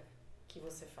brinca que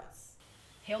você faz.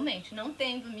 Realmente, não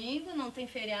tem domingo, não tem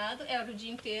feriado, era o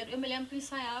dia inteiro. Eu me lembro que eu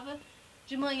ensaiava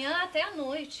de manhã até à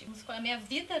noite. A minha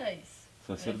vida era isso.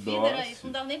 Minha vida era isso,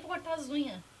 não dava nem pra cortar as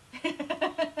unhas.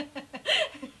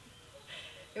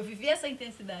 Eu vivi essa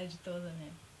intensidade toda,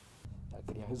 né? Eu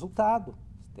queria resultado,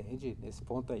 entende? Nesse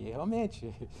ponto aí,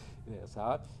 realmente,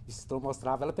 sabe? E se tu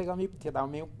mostrava, ela pegava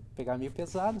meio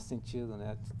pesado no sentido,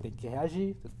 né? Tu tem que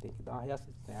reagir, tu tem que dar uma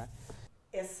reação, né?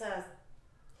 Essa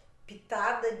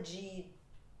pitada de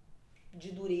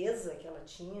dureza que ela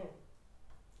tinha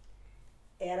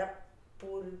era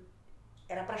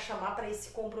para chamar para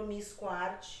esse compromisso com a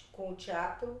arte, com o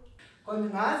teatro. Quando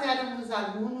nós éramos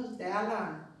alunos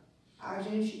dela, a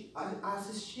gente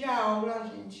assistia a aula, a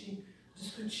gente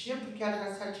discutia, porque era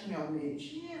das 7h30 ao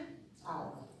meio-dia,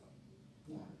 aula.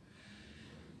 Né?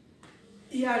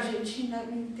 E a gente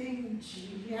não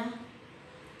entendia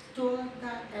toda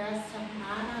essa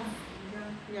maravilha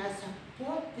e essa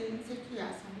potência que é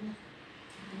essa mulher.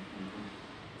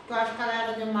 Eu acho que ela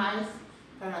era demais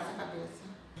para nossa cabeça.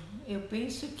 Eu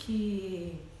penso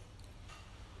que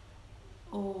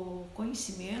o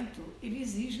conhecimento, ele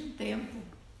exige um tempo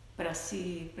para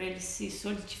ele se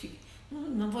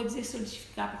não vou dizer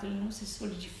solidificar, porque ele não se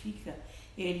solidifica,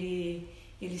 ele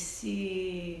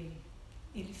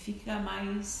fica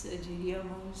mais,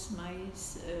 diríamos,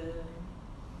 mais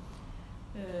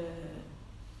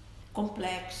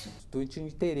complexo. Se tu tinha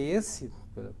interesse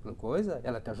pela coisa,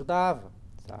 ela te ajudava,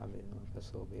 sabe? Uma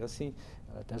pessoa meio assim,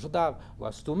 ela te ajudava.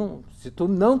 Agora, se tu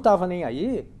não tava nem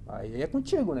aí é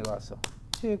contigo o negócio,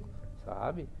 contigo,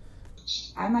 sabe?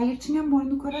 A Nair tinha amor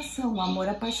no coração, um amor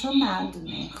apaixonado,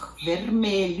 né?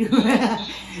 Vermelho.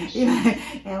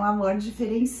 É um amor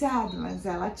diferenciado, mas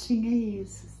ela tinha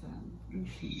isso, sabe?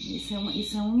 Enfim,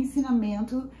 isso é um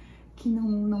ensinamento que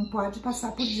não pode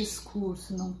passar por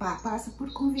discurso, não passa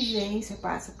por convivência,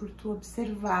 passa por tu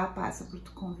observar, passa por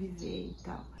tu conviver e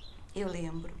tal. Eu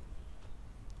lembro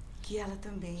que ela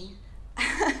também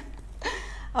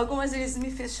algumas vezes me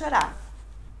fez chorar,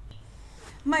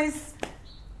 mas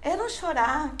era um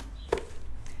chorar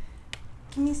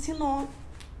que me ensinou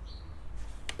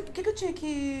o que eu tinha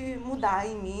que mudar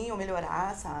em mim ou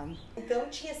melhorar, sabe? Então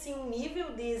tinha assim um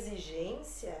nível de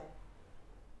exigência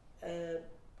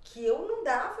que eu não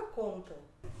dava conta.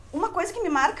 Uma coisa que me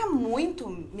marcou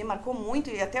muito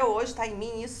e até hoje está em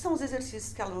mim, isso são os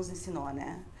exercícios que ela nos ensinou,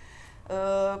 né?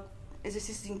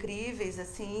 Exercícios incríveis,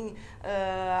 assim,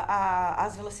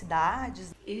 as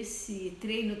velocidades. Esse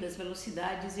treino das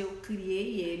velocidades eu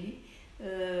criei ele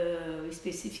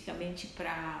especificamente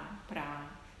para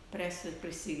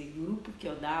esse grupo que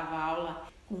eu dava aula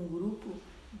com um grupo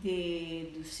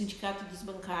do Sindicato dos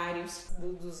Bancários.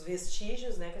 Dos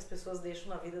vestígios, né, que as pessoas deixam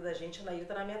na vida da gente. A Nair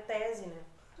tá na minha tese, né?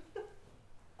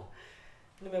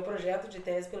 No meu projeto de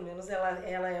tese, pelo menos,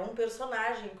 ela é um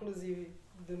personagem, inclusive,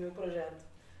 do meu projeto.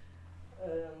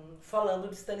 Falando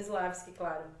de Stanislávski,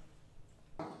 claro.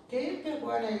 Quem pegou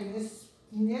a Nair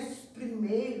nesses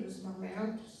primeiros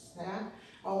momentos, né,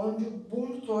 onde o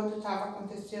boom todo estava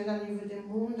acontecendo a nível de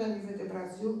mundo, a nível de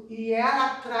Brasil, e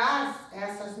ela traz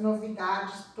essas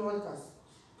novidades todas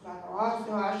para nós,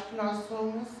 eu acho que nós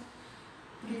somos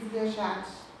privilegiados,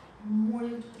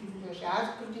 muito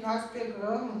privilegiados, porque nós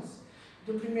pegamos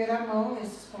de primeira mão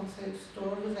esses conceitos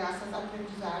todos, essas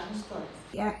aprendizagens todas.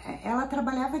 Ela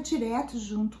trabalhava direto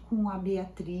junto com a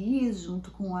Beatriz, junto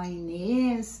com a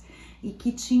Inês, e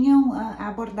que tinham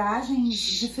abordagens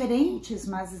diferentes,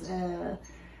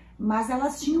 mas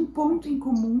elas tinham um ponto em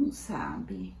comum,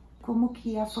 sabe? Como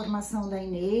que a formação da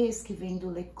Inês, que vem do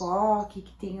Lecoq,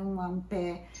 que tem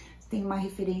tem uma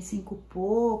referência em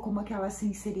Coupeau, como aquela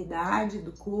sinceridade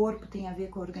do corpo tem a ver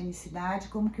com a organicidade,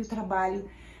 como que o trabalho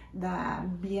da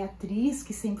Beatriz,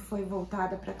 que sempre foi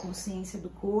voltada para a consciência do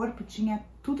corpo, tinha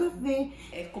tudo a ver.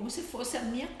 É como se fosse a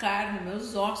minha carne,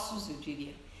 meus ossos, eu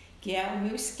diria, que é o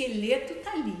meu esqueleto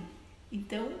tá ali.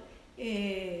 Então,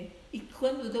 e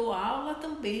quando eu dou aula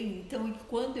também, então, e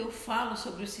quando eu falo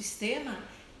sobre o sistema,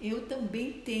 eu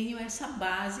também tenho essa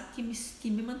base que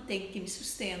me mantém, que me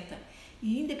sustenta.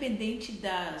 E independente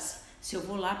se eu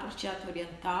vou lá para o teatro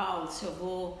oriental, se eu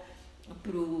vou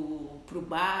pro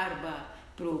Barba,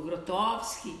 pro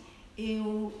Grotowski,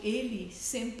 ele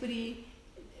sempre,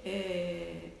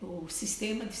 o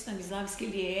sistema de Stanislávski,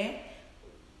 ele é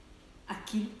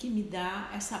aquilo que me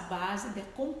dá essa base da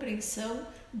compreensão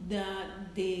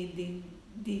de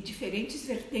diferentes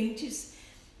vertentes,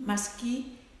 mas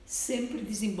que sempre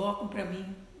desembocam para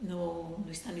mim no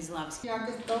Stanislávski. E a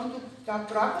questão da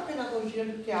própria pedagogia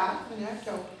do teatro, né, que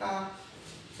é o que está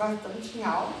bastante em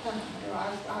alta. Eu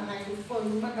acho que a Nair foi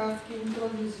uma das que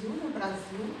introduziu no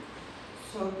Brasil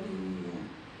sobre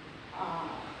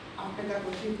a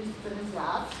pedagogia do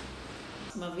Stanislávski.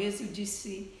 Uma vez eu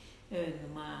disse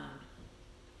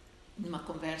numa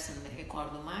conversa, não me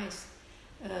recordo mais,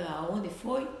 aonde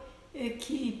foi,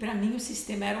 que para mim o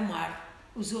sistema era o mar,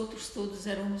 os outros todos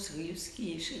eram os rios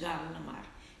que chegavam no mar.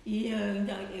 E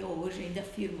eu hoje ainda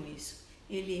afirmo isso.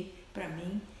 Ele, para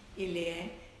mim, ele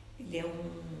é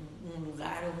um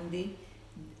lugar onde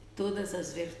todas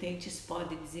as vertentes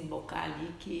podem desembocar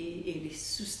ali, que ele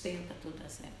sustenta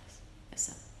todas elas,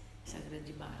 essa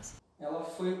grande base. Ela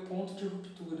foi o ponto de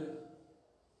ruptura.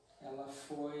 Ela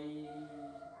foi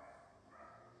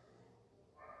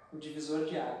o divisor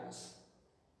de águas.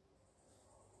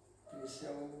 Ela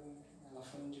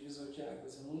foi um divisor de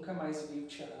águas. Eu nunca mais vi o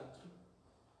teatro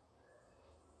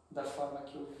da forma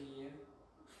que eu via.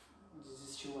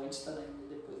 Desistiu antes da Nair e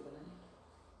depois da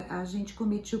Nair. A gente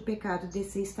cometia o pecado de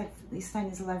ser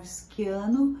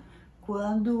stanislavskiano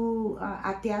quando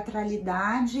a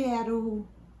teatralidade era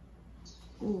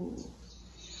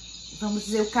vamos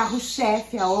dizer, o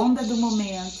carro-chefe, a onda do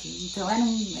momento. Então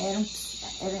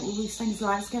o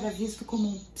Stanislávski era visto como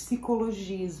um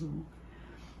psicologismo.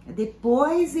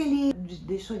 Depois ele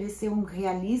deixou de ser um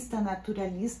realista,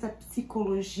 naturalista,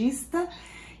 psicologista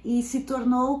e se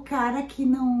tornou o cara que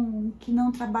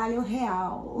não trabalha o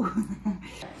real.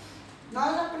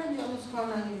 Nós aprendemos com a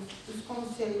Nair os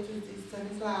conceitos de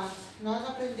Stanislávski, nós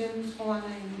aprendemos com a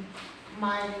Nair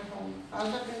Maior,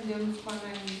 nós aprendemos com a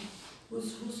Nair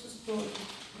os russos todos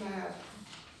na época.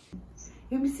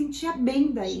 Eu me sentia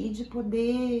bem daí de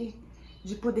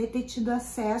poder ter tido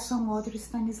acesso a um outro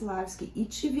Stanislávski. E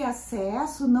tive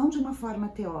acesso não de uma forma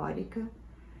teórica,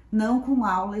 não com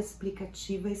aula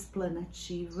explicativa,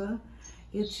 explanativa.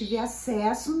 Eu tive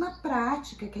acesso na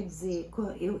prática, quer dizer,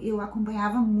 eu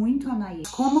acompanhava muito a Nair.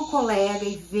 Como colega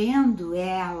e vendo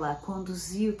ela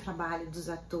conduzir o trabalho dos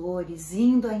atores,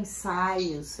 indo a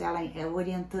ensaios, ela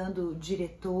orientando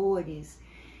diretores,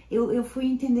 eu fui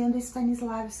entendendo o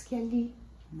Stanislávski ali,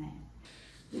 né?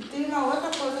 E tem uma outra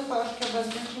coisa que eu acho que é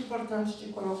bastante importante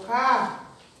de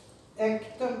colocar, é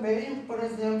que também, por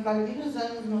exemplo, ali nos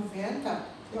anos 90,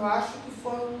 eu acho que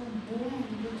foi um boom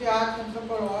do teatro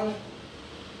antropológico.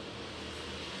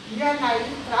 E a Nair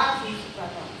traz isso para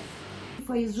nós.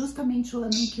 Foi justamente o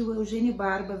ano em que o Eugênio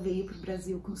Barba veio para o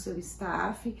Brasil com seu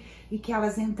staff e que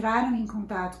elas entraram em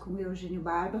contato com o Eugênio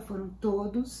Barba, foram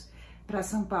todos para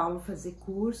São Paulo fazer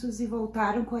cursos e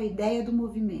voltaram com a ideia do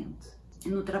movimento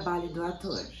no trabalho do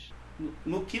ator.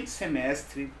 No quinto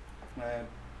semestre,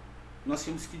 nós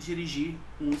tínhamos que dirigir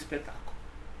um espetáculo.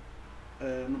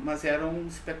 Mas era um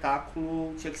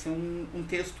espetáculo, tinha que ser um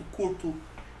texto curto,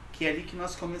 que é ali que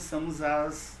nós começamos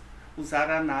a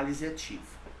usar a análise ativa.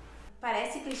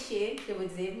 Parece clichê, que eu vou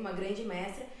dizer, uma grande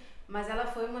mestra, mas ela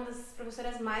foi uma das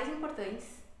professoras mais importantes,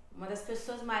 uma das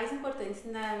pessoas mais importantes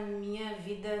na minha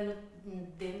vida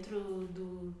dentro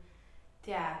do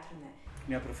teatro, né?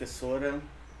 Minha professora,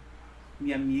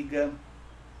 minha amiga,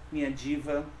 minha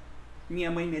diva,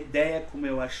 minha mãe Medeia, como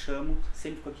eu a chamo,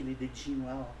 sempre com aquele dedinho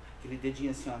lá, ó, aquele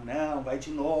dedinho assim, ó, não, vai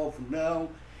de novo, não.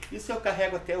 Isso eu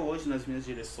carrego até hoje nas minhas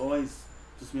direções,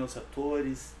 dos meus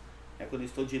atores, quando eu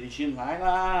estou dirigindo, vai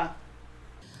lá.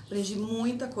 Aprendi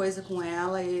muita coisa com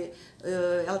ela e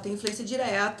ela tem influência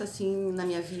direta, assim, na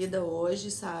minha vida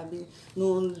hoje, sabe?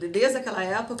 Desde aquela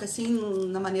época, assim,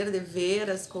 na maneira de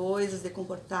ver as coisas, de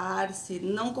comportar-se,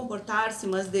 não comportar-se,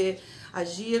 mas de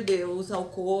agir, de usar o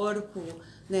corpo,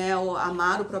 né?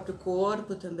 Amar o próprio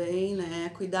corpo também, né?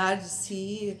 Cuidar de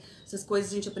si, essas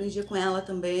coisas a gente aprendia com ela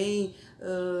também,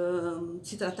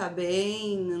 se tratar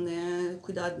bem, né?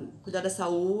 Cuidar da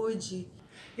saúde.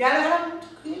 E ela era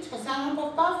muito crítica, assim, ela não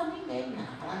poupava ninguém, né?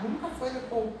 Ela nunca foi de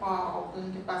poupar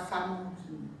alguém de passar a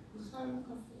mãozinha. Isso ela nunca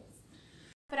fez.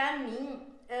 Pra mim,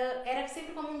 era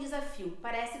sempre como um desafio.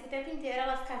 Parece que o tempo inteiro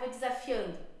ela ficava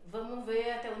desafiando. Vamos ver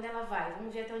até onde ela vai,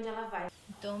 vamos ver até onde ela vai.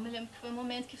 Então eu me lembro que foi um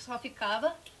momento que só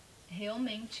ficava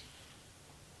realmente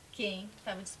quem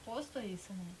estava disposto a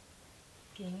isso, né?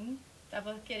 Quem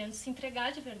estava querendo se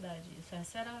entregar de verdade.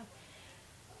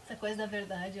 Essa coisa da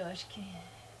verdade, eu acho que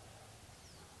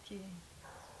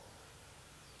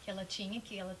ela tinha,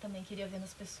 que ela também queria ver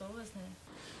nas pessoas, né?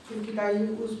 Porque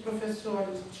daí os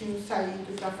professores tinham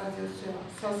saído para fazer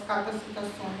suas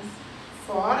capacitações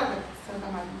fora de Santa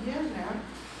Maria, né?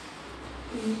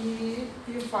 E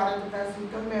fora do Brasil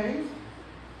também.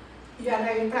 E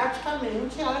aí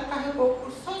praticamente ela carregou o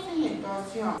curso sozinha. Então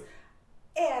assim, ó.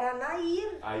 Era a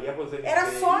Nair. Aí a Rosane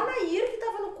era só a Nair que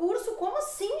estava no curso. Como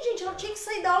assim, gente? Ela tinha que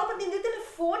sair da aula para atender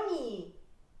telefone.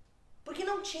 Porque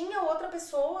não tinha outra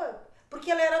pessoa,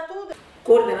 porque ela era tudo.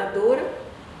 Coordenadora,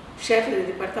 chefe de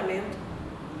departamento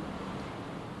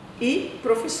e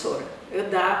professora.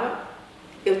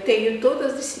 Eu tenho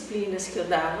todas as disciplinas que eu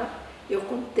dava, eu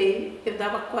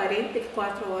dava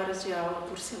 44 horas de aula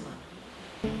por semana.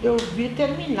 Eu vi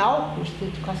terminar o curso de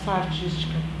educação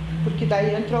artística, porque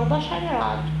daí entrou o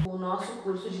bacharelado. O nosso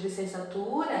curso de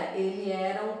licenciatura, ele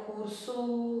era um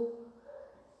curso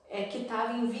que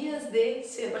estava em vias de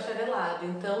ser bacharelado.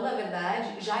 Então, na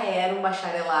verdade, já era um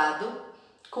bacharelado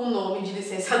com nome de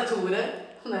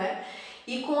licenciatura, né?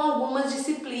 E com algumas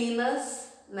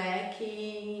disciplinas, né,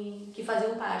 que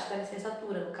faziam parte da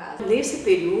licenciatura, no caso. Nesse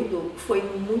período foi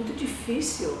muito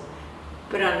difícil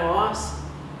para nós,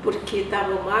 porque o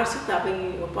Paulo Márcio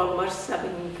estava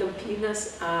em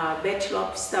Campinas, a Beth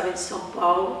Lopes estava em São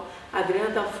Paulo, a Adriana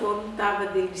Dalforno estava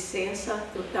de licença,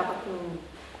 eu estava com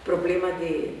problema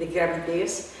de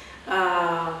gravidez,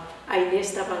 a Inês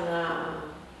estava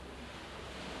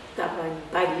em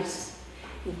Paris,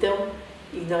 então,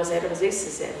 e nós eram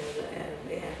esses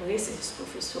os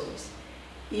professores.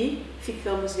 E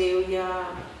ficamos eu e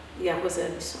a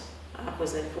Rosane só. A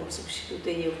Rosane como substituta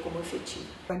e eu como efetiva.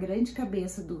 A grande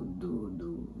cabeça do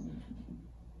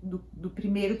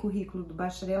primeiro currículo do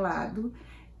bacharelado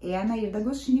é a Nair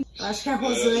D'Agostini. Eu acho que a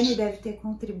Rosane deve ter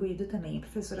contribuído também, a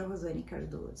professora Rosane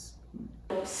Cardoso.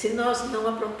 Se nós não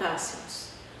aprontássemos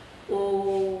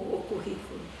o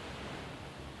currículo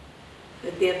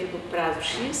dentro do prazo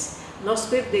X, nós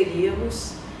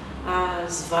perderíamos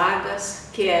as vagas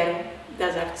que eram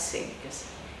das artes cênicas.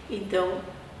 Então,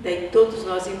 daí todos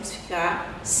nós íamos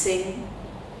ficar sem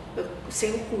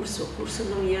o curso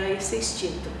não ia ser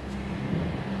extinto.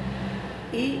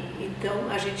 E então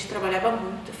a gente trabalhava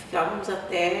muito, ficávamos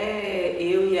até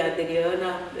eu e a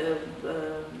Adriana,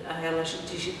 ela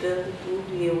digitando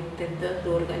tudo e eu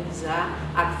tentando organizar.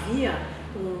 Havia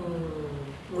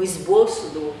um esboço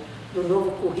do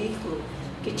novo currículo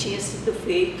que tinha sido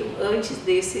feito antes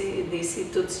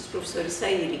todos esses professores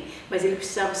saírem, mas ele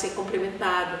precisava ser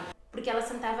complementado. Porque ela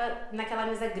sentava naquela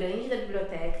mesa grande da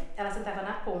biblioteca, ela sentava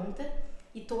na ponta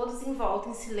e todos em volta,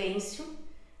 em silêncio,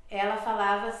 ela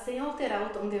falava sem alterar o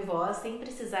tom de voz, sem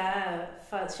precisar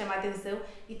chamar atenção,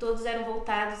 e todos eram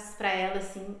voltados para ela,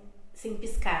 assim, sem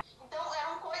piscar. Então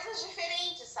eram coisas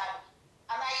diferentes, sabe?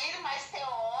 A Nair mais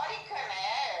teórica,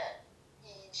 né,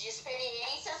 e de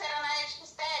experiências, era na área de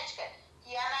estética.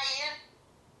 E a Nair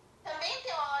também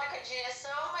teórica de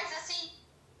direção, mas assim,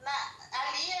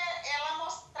 ali ela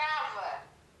mostrava,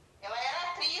 ela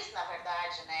era atriz, na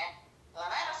verdade, né? Ela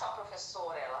não era só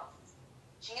professora, ela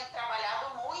tinha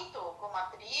trabalhado muito como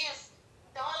atriz,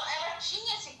 então ela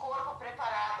tinha esse corpo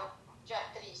preparado de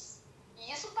atriz.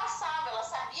 E isso passava, ela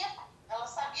sabia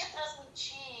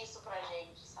transmitir isso pra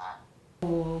gente, sabe?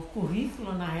 O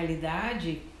currículo, na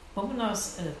realidade, quando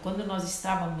nós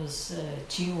estávamos,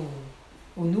 tinha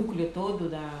o núcleo todo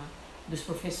dos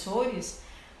professores,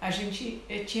 a gente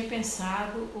tinha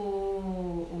pensado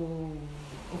o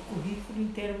currículo em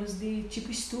termos de tipo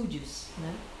estúdios,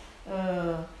 né?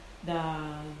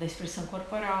 Da expressão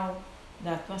corporal,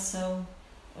 da atuação,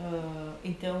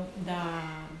 então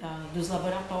dos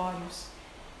laboratórios.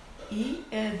 E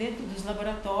dentro dos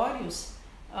laboratórios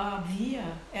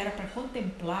era para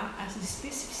contemplar as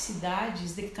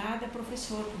especificidades de cada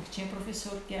professor, porque tinha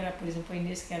professor que era, por exemplo, a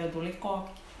Inês, que era do Lecoq,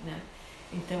 né?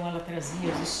 Então ela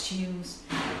trazia os estilos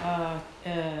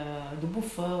do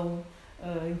Buffon,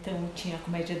 então tinha a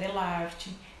comédia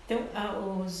dell'arte. Então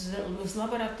os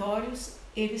laboratórios,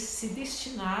 eles se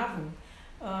destinavam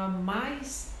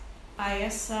mais a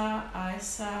essas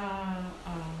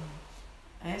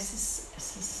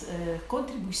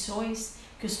contribuições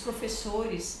que os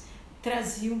professores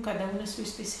traziam, cada um na sua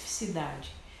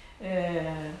especificidade.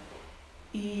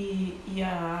 E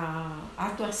a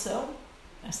atuação,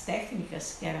 as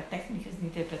técnicas, que eram técnicas de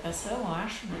interpretação, eu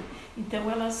acho, né? Então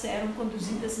elas eram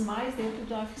conduzidas mais dentro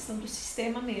da questão do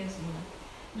sistema mesmo, né?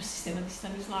 Do sistema de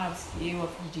Stanislávski, eu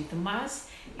acredito, mas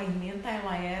a emenda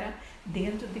ela era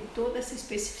dentro de toda essa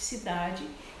especificidade,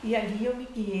 e ali eu me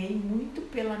guiei muito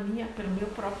pelo meu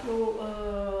próprio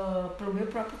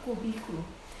currículo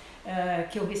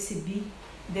que eu recebi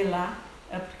de lá,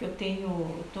 porque eu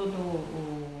tenho todas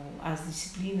as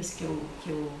disciplinas que eu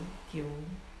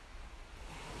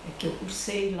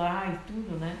cursei lá e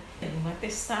tudo, né? É um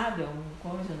atestado, é uma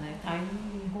coisa, né? Tá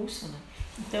em russo, né?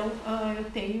 Então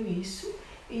eu tenho isso.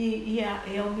 E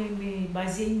eu me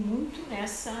baseei muito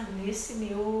nesse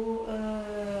meu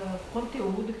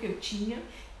conteúdo que eu tinha,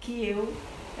 que eu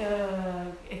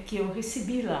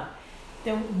recebi lá.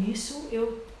 Então, nisso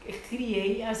eu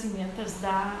criei as emendas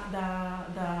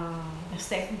das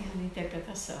técnicas de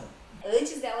interpretação.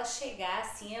 Antes dela chegar,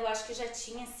 assim, eu acho que já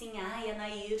tinha, assim, a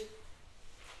Nair,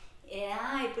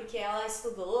 porque ela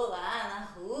estudou lá na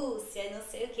Rússia, não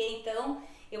sei o quê. Então,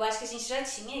 eu acho que a gente já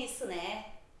tinha isso, né?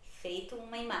 Feito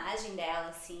uma imagem dela,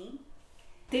 assim.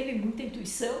 Teve muita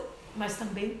intuição, mas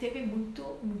também teve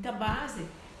muita base,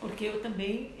 porque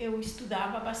eu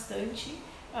estudava bastante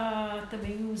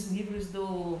também os livros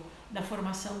da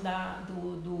formação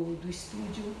do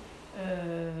estúdio,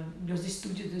 dos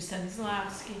estúdios do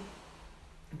Stanislávski,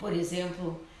 por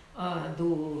exemplo,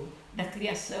 da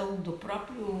criação do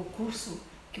próprio curso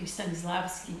que o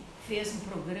Stanislávski fez um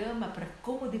programa para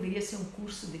como deveria ser um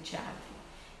curso de teatro,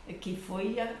 que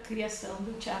foi a criação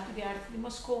do Teatro de Arte de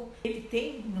Moscou. Ele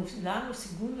tem, lá no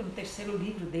terceiro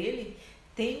livro dele,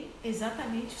 tem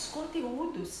exatamente os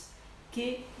conteúdos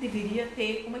que deveria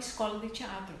ter uma escola de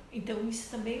teatro. Então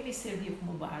isso também me serviu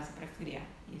como base para criar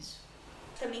isso.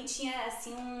 Também tinha,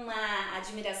 assim, uma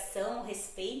admiração, um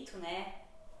respeito, né,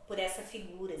 por essa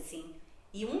figura, assim.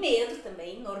 E um medo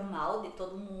também, normal de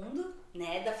todo mundo,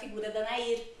 né, da figura da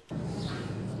Nair.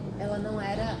 Ela não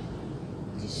era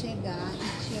de chegar e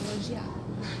te elogiar,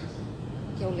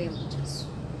 que eu lembro disso.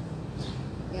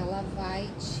 Ela vai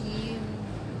te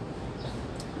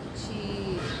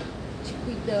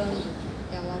cuidando,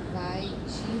 ela vai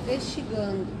te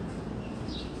investigando,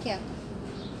 quieta.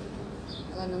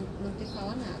 Ela não te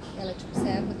fala nada, ela te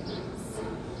observa depois,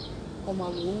 como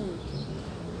aluno,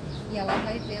 e ela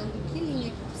vai vendo que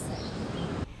linha que tu segue.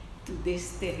 Tu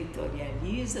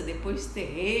desterritorializa, depois te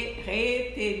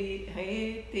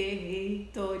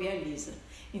reterritorializa.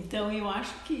 Então eu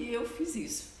acho que eu fiz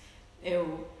isso.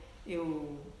 Eu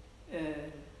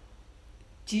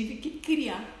tive que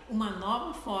criar uma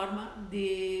nova forma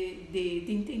de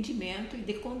entendimento e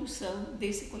de condução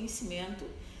desse conhecimento,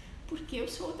 porque eu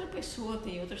sou outra pessoa,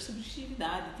 tenho outra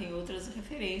subjetividade, tenho outras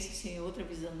referências, tenho outra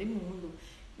visão de mundo,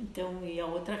 então, e a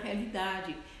outra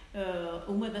realidade.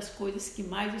 Uma das coisas que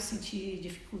mais eu senti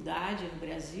dificuldade no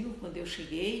Brasil, quando eu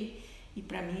cheguei, e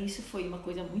para mim isso foi uma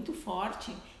coisa muito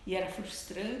forte e era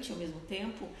frustrante ao mesmo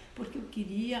tempo, porque eu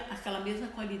queria aquela mesma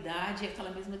qualidade,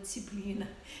 aquela mesma disciplina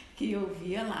que eu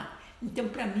via lá. Então,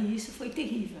 para mim, isso foi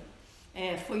terrível.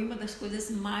 Foi uma das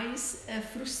coisas mais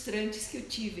frustrantes que eu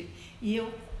tive. E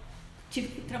eu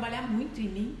tive que trabalhar muito em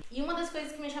mim. E uma das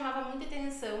coisas que me chamava muita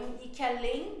atenção, e que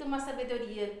além de uma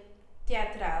sabedoria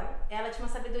teatral, ela tinha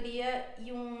uma sabedoria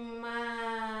e um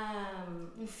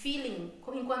feeling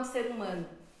enquanto ser humano.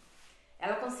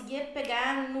 Ela conseguia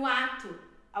pegar no ato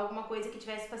alguma coisa que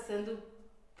estivesse passando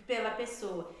pela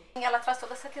pessoa. Ela traz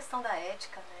toda essa questão da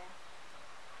ética, né?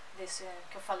 Desse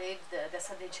que eu falei,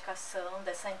 dessa dedicação,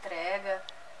 dessa entrega,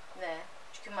 né?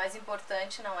 De que o mais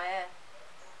importante não é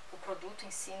o produto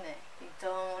em si, né?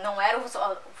 Então, não era o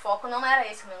foco não era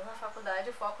esse, mesmo na faculdade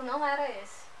o foco não era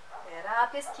esse. Era a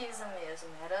pesquisa mesmo,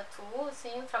 era tu,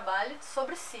 assim, o trabalho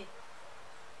sobre si,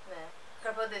 né?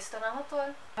 Para poder se tornar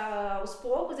autor. Aos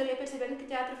poucos eu ia percebendo que o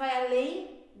teatro vai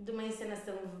além de uma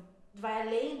encenação, vai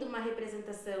além de uma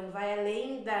representação, vai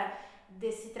além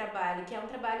desse trabalho, que é um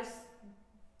trabalho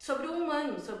sobre o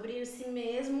humano, sobre si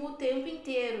mesmo o tempo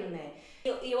inteiro, né?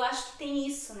 Eu acho que tem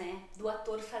isso, né? Do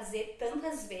ator fazer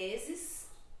tantas vezes.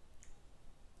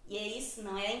 E é isso,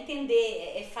 não é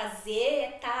entender, é fazer,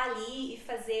 é estar ali e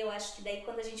fazer. Eu acho que daí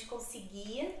quando a gente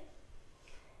conseguia,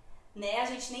 né, a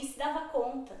gente nem se dava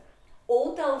conta.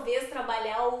 Ou talvez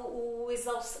trabalhar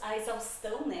a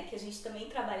exaustão, né, que a gente também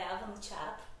trabalhava no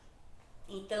teatro.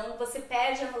 Então você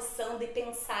perde a noção de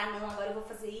pensar, não, agora eu vou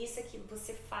fazer isso, aquilo,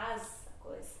 você faz essa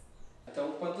coisa.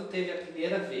 Então quando teve a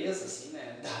primeira vez, assim,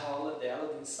 né, da aula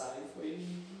dela, do ensaio, foi,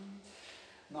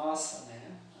 nossa,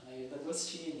 né, a Nair da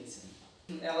Agostini, assim.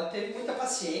 Ela teve muita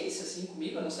paciência, assim,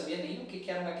 comigo, eu não sabia nem o que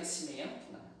era um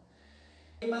aquecimento, né.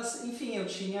 Mas, enfim, eu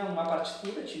tinha uma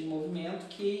partitura, tinha um movimento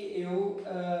que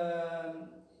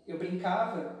eu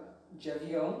brincava de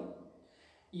avião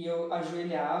e eu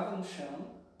ajoelhava no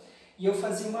chão e eu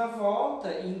fazia uma volta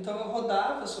e então eu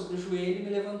rodava sobre o joelho e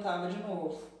me levantava de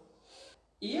novo.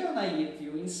 E a Nair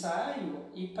viu o ensaio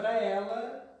e para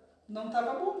ela não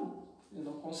estava bom, eu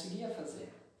não conseguia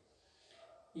fazer.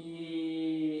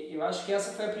 E eu acho que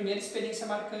essa foi a primeira experiência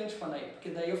marcante com a Nair, porque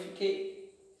daí eu fiquei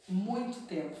muito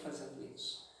tempo fazendo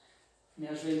isso, me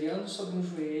ajoelhando sobre um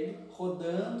joelho,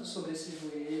 rodando sobre esse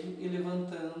joelho e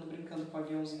levantando, brincando com o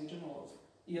aviãozinho de novo.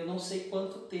 E eu não sei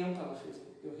quanto tempo ela fez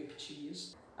eu repetir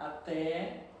isso,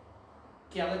 até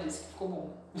que ela disse que ficou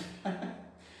bom.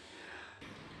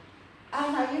 A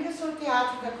Nair é o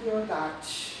teatro da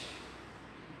crueldade.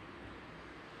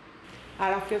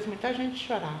 Ela fez muita gente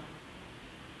chorar.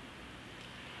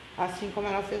 Assim como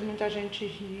ela fez muita gente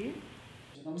rir.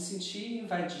 Eu não me senti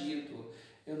invadido,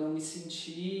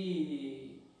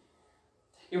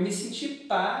 eu me senti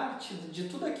parte de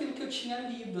tudo aquilo que eu tinha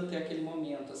lido até aquele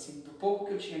momento, assim, do pouco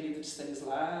que eu tinha lido de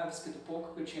Stanislávski, do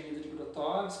pouco que eu tinha lido de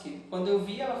Grotowski. Quando eu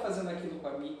vi ela fazendo aquilo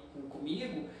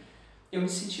comigo, eu me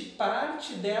senti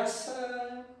parte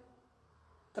dessa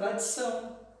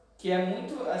tradição, que é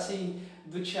muito, assim,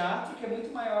 do teatro, que é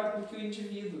muito maior do que o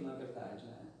indivíduo, na verdade,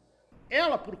 né?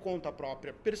 Ela, por conta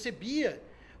própria, percebia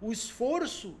o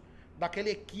esforço daquela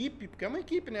equipe, porque é uma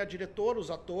equipe, né? A diretora, os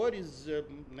atores,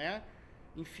 né?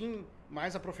 Enfim,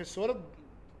 mais a professora,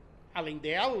 além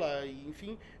dela, e,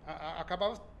 enfim,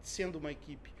 acabava sendo uma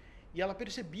equipe. E ela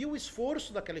percebia o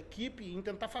esforço daquela equipe em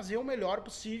tentar fazer o melhor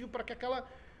possível para que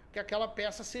aquela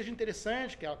peça seja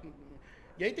interessante.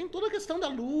 E aí tem toda a questão da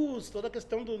luz, toda a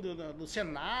questão do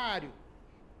cenário,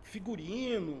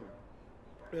 figurino,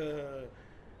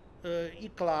 e,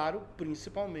 claro,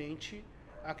 principalmente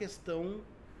a questão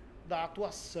da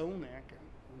atuação, né?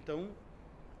 Então,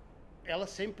 ela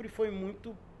sempre foi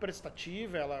muito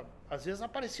prestativa, ela às vezes não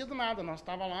aparecia do nada, nós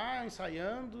estávamos lá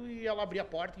ensaiando e ela abria a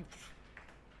porta e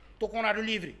tô com horário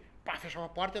livre, pá, fechava a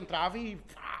porta, entrava e...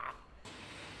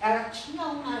 Ela tinha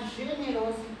uma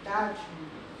generosidade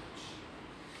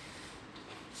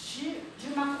de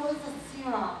uma coisa assim,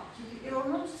 ó, que eu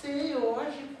não sei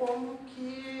hoje como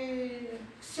que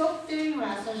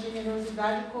essa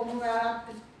generosidade como ela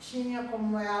tinha,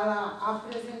 como ela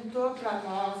apresentou para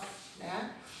nós,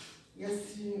 né?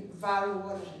 Esse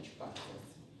valor, a gente pode dizer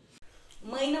assim.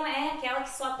 Mãe não é aquela que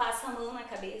só passa a mão na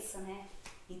cabeça, né?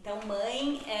 Então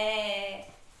mãe é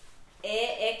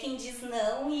quem diz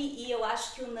não, e eu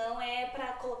acho que o não é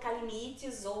para colocar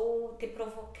limites ou te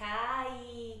provocar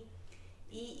e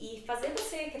fazer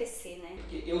você crescer, né?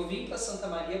 Eu vim para Santa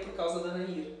Maria por causa da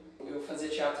Nair. Eu fazia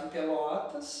teatro em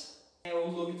Pelotas, o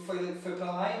Lube foi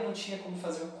para lá e eu não tinha como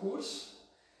fazer o curso.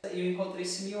 Eu encontrei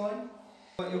Simeone.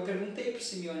 Eu perguntei pro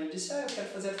Simeone, eu disse, eu quero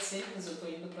fazer artes cênicas, eu tô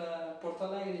indo para Porto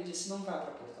Alegre. Ele disse, não vá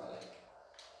para Porto Alegre.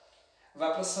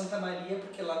 Vá para Santa Maria,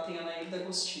 porque lá tem a Nair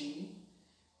D'Agostini,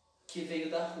 que veio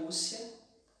da Rússia.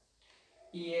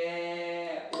 E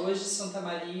hoje Santa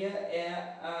Maria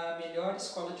é a melhor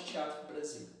escola de teatro do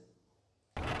Brasil.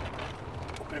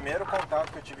 O primeiro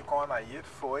contato que eu tive com a Nair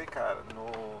foi, cara,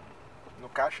 no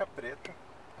Caixa Preta.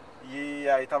 E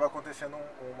aí tava acontecendo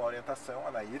uma orientação,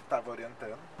 a Nair tava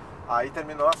orientando. Aí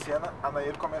terminou a cena, a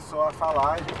Nair começou a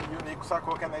falar e o Nico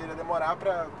sacou que a Nair ia demorar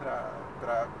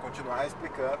pra continuar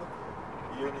explicando.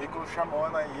 E o Nico chamou a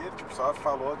Nair, tipo, só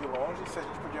falou de longe se a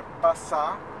gente podia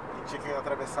passar e tinha que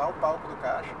atravessar o palco do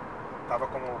Caixa. Tava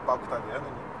como o palco italiano,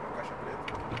 no Caixa Preta.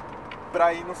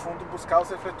 Pra ir no fundo buscar os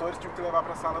refletores, tinha que levar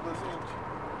pra sala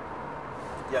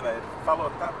 220. E a Nair falou,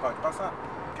 tá, pode passar.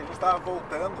 Porque a gente tava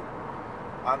voltando,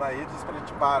 a Nair disse pra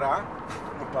gente parar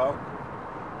no palco.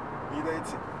 E daí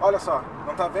disse, olha só,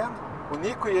 não tá vendo? O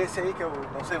Nico e esse aí, que eu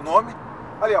não sei o nome,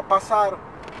 ali ó, passaram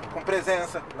com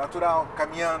presença, natural,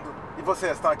 caminhando. E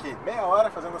vocês estão aqui meia hora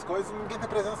fazendo as coisas e ninguém tem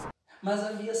presença. Mas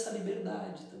havia essa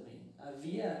liberdade também.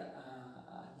 Havia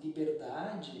a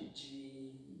liberdade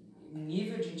de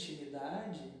nível de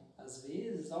intimidade, às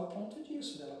vezes, ao ponto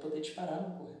disso, dela poder te parar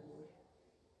no corredor.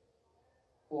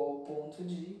 Ou ao ponto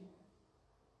de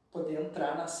poder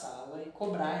entrar na sala e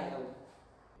cobrar ela.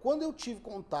 Quando eu tive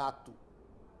contato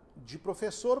de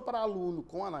professor para aluno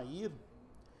com a Nair,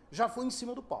 já foi em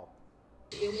cima do palco.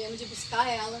 Eu me lembro de buscar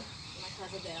ela na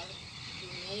casa dela,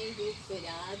 domingo,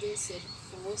 feriado, seja o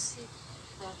que fosse,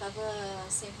 ela estava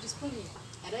sempre disponível.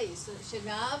 Era isso, eu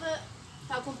chegava,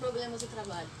 estava com problemas no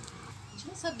trabalho. A gente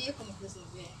não sabia como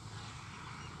resolver.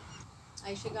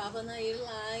 Aí chegava a Nair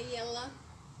lá e ela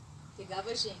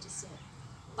pegava a gente, assim,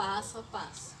 passo a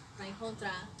passo, para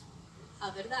encontrar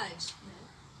a verdade, né?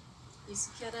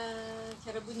 Isso que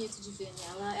era bonito de ver,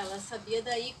 né? Ela sabia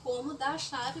daí como dar a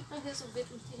chave para resolver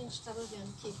tudo que a gente estava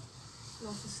vendo que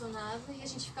não funcionava e a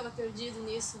gente ficava perdido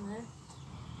nisso, né?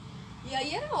 E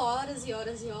aí era horas e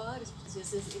horas e horas, às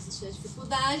vezes existia a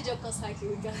dificuldade de alcançar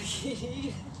aquilo que ela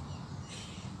queria.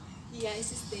 E a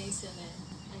insistência, né?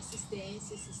 A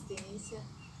insistência,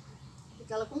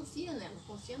 porque ela confia, né? Ela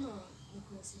confia no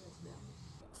conhecimento dela.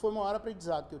 Foi o maior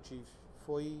aprendizado que eu tive.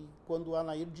 Foi quando a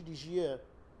Nair dirigia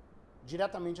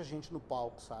diretamente a gente no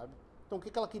palco, sabe? Então o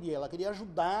que ela queria? Ela queria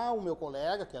ajudar o meu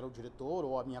colega, que era o diretor,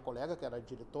 ou a minha colega, que era a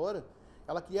diretora,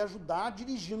 ela queria ajudar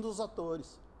dirigindo os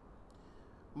atores.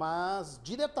 Mas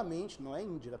diretamente, não é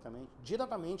indiretamente,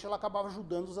 diretamente ela acabava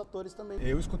ajudando os atores também.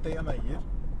 Eu escutei a Nair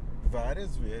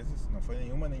várias vezes, não foi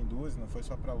nenhuma nem duas, não foi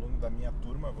só para aluno da minha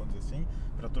turma, vamos dizer assim,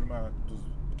 para a turma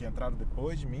que entraram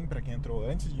depois de mim, para quem entrou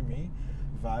antes de mim,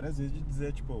 várias vezes de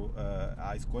dizer, tipo,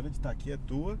 a escolha de estar aqui é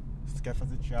tua, se tu quer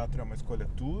fazer teatro é uma escolha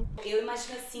tua. Eu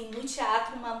imagino assim, no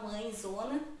teatro, uma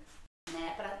mãezona,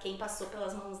 né, para quem passou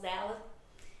pelas mãos dela,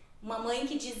 uma mãe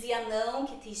que dizia não,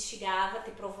 que te instigava,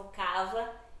 te provocava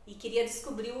e queria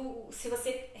descobrir se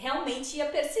você realmente ia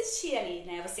persistir ali,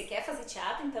 né? Você quer fazer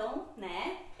teatro, então,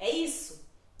 né, é isso,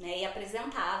 né? E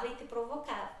apresentava e te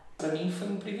provocava. Para mim foi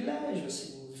um privilégio,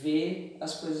 assim, ver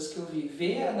as coisas que eu vi.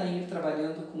 Ver a Nair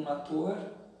trabalhando com um ator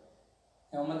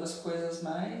é uma das coisas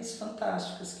mais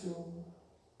fantásticas que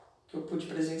eu pude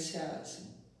presenciar,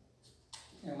 assim.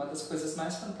 É uma das coisas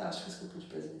mais fantásticas que eu pude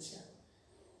presenciar.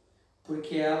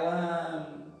 Porque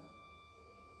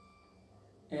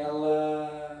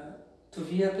tu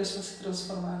via a pessoa se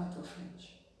transformar na tua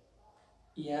frente.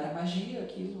 E era magia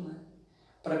aquilo, né?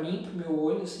 Pra mim, pro meu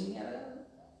olho, assim,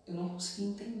 eu não conseguia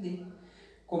entender.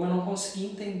 Como eu não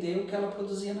conseguia entender o que ela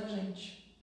produzia na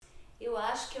gente. Eu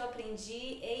acho que eu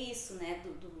aprendi isso, né?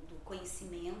 Do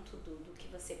conhecimento, do que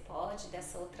você pode,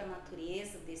 dessa outra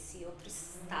natureza, desse outro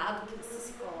estado que você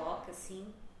se coloca,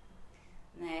 assim,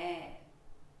 né?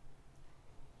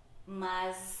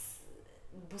 Mas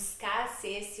buscar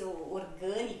ser esse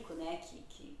orgânico, né?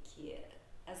 Que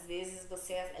às vezes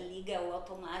você liga o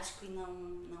automático e não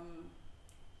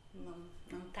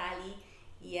tá ali.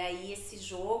 E aí esse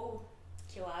jogo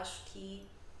que eu acho que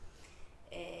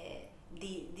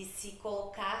de se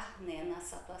colocar, né,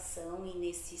 nessa atuação e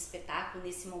nesse espetáculo,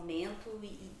 nesse momento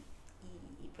e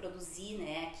produzir,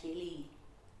 né,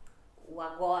 o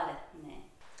agora, né.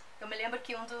 Eu me lembro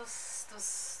que um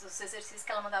dos exercícios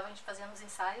que ela mandava a gente fazer nos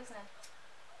ensaios, né,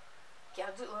 que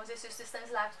era um exercício do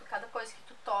Stanislávski, cada coisa que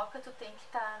tu toca, tu tem que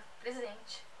estar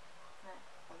presente, né.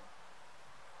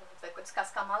 Quando tu vai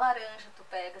descascar uma laranja, tu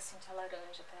pega, sente a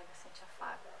laranja, pega, sente a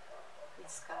faca e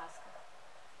descasca,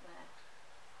 né.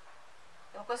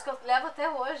 É uma coisa que eu levo até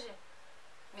hoje,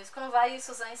 mesmo que eu não vai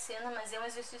isso usar em cena, mas é um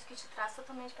exercício que te traz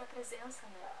totalmente para a presença,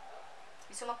 né.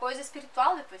 Isso é uma coisa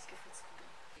espiritual depois que eu fui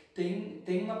descobrir.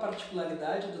 Tem uma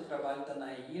particularidade do trabalho da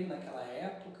Nair naquela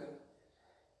época,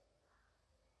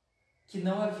 que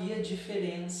não havia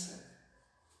diferença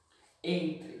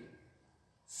entre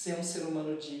ser um ser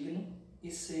humano digno e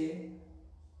ser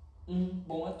um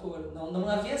bom ator. Não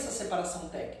havia essa separação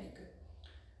técnica,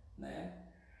 né?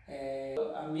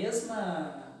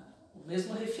 O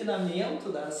mesmo refinamento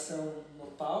da ação no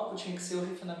palco tinha que ser o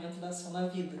refinamento da ação na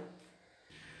vida.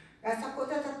 Essa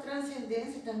coisa da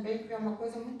transcendência também, que é uma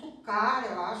coisa muito cara,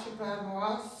 eu acho, para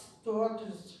nós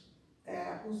todos,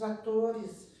 os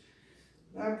atores,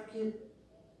 né? Porque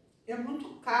é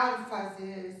muito caro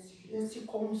fazer esse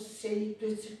conceito,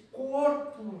 esse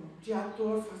corpo de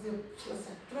ator, fazer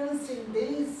essa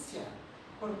transcendência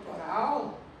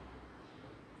corporal.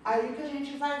 Aí que a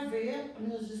gente vai ver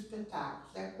nos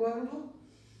espetáculos, é quando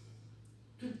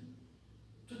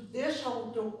tu deixa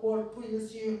o teu corpo e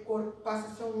esse corpo passa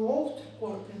a ser um outro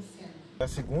corpo em cena. A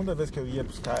segunda vez que eu ia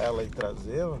buscar ela e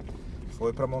trazê-la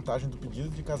foi para a montagem do Pedido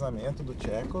de Casamento do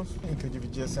Tchekhov, em que eu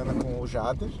dividi a cena com o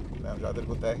Jader, né, o Jader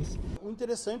Guterres. O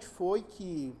interessante foi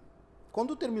que,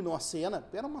 quando terminou a cena,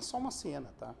 era só uma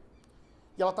cena, tá?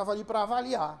 E ela estava ali para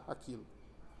avaliar aquilo.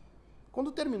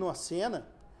 Quando terminou a cena,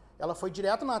 ela foi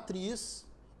direto na atriz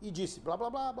e disse blá, blá,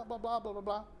 blá, blá, blá, blá, blá, blá,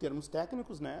 blá, termos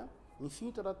técnicos, né?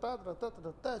 Enfim,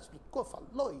 explicou,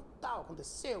 falou e tal,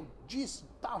 aconteceu, disse e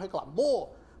tal,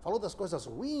 reclamou, falou das coisas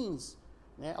ruins,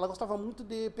 né? Ela gostava muito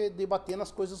de debater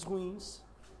nas coisas ruins,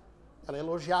 ela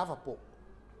elogiava pouco.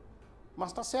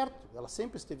 Mas tá certo, ela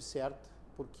sempre esteve certa,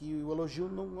 porque o elogio,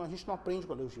 a gente não aprende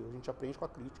com o elogio, a gente aprende com a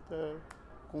crítica,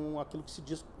 com aquilo que se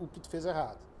diz, o que tu fez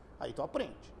errado. Aí tu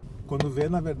aprende. Quando vê,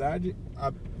 na verdade,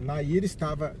 a Nair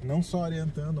estava não só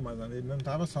orientando, mas a Nair não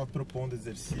estava só propondo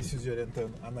exercícios e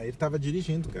orientando. A Nair estava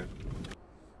dirigindo, cara.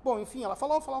 Bom, enfim, ela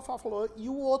falou. E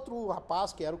o outro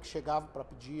rapaz, que era o que chegava para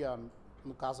pedir,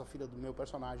 no caso, a filha do meu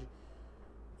personagem,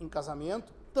 em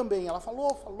casamento, também ela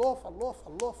falou.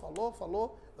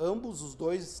 Ambos, os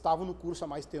dois, estavam no curso há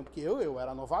mais tempo que eu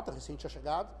era novata, recém tinha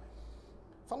chegado.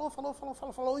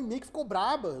 Falou, e meio que ficou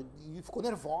braba, e ficou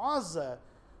nervosa.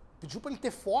 Pediu para ele ter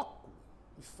foco.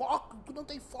 E foco, tu não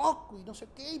tem foco, e não sei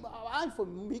o quê. E foi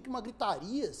meio que uma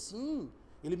gritaria, assim.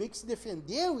 Ele meio que se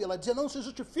defendeu, e ela dizia, não se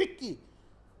justifique.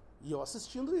 E eu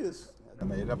assistindo isso. A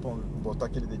Nair botou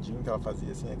aquele dedinho que ela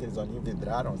fazia, assim, aqueles olhinhos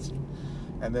vidraram, assim.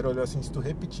 A Nair olhou assim, se tu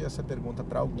repetir essa pergunta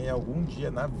para alguém algum dia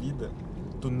na vida,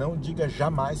 tu não diga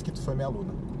jamais que tu foi minha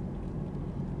aluna.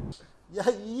 E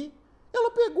aí, ela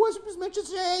pegou e simplesmente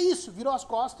disse, é isso, virou as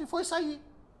costas e foi sair.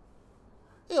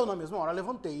 Eu, na mesma hora,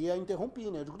 levantei e a interrompi,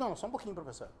 né? Eu digo, não, só um pouquinho,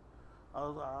 professor.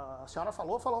 A senhora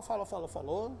falou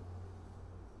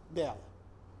dela.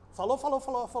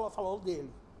 Falou dele.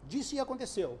 Disse e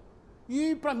aconteceu.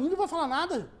 E pra mim não vai falar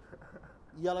nada.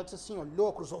 E ela disse assim,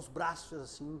 olhou, cruzou os braços, fez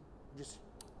assim, disse,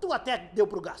 tu até deu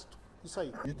pro gasto. Isso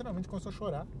aí. Literalmente começou a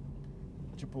chorar.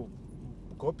 Tipo,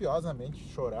 copiosamente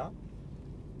chorar.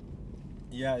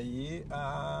 E aí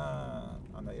a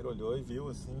Nair olhou e viu,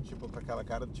 assim, tipo, com aquela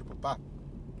cara do tipo, pá,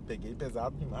 peguei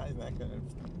pesado demais, né, cara?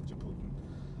 Tipo,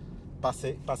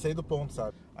 passei do ponto,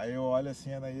 sabe? Aí eu olho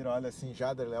assim, a Nair olha assim,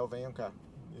 Jader, Léo, venham cá.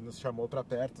 E nos chamou pra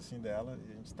perto, assim, dela.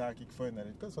 E a gente tá aqui, que foi, né? A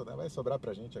gente pensou, né? Vai sobrar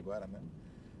pra gente agora, né?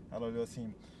 Ela olhou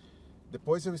assim,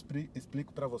 depois eu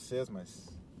explico pra vocês, mas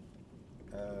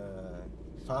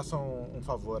façam um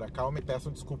favor, acalmem e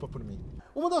peçam desculpa por mim.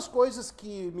 Uma das coisas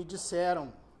que me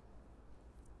disseram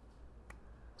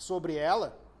sobre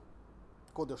ela,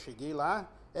 quando eu cheguei lá,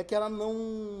 é que ela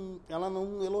não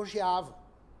elogiava.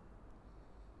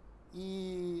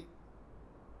 E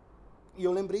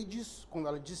eu lembrei disso, quando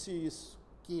ela disse isso,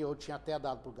 que eu tinha até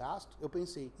dado pro gasto, eu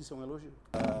pensei, isso é um elogio.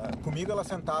 Comigo ela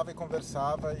sentava e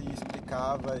conversava e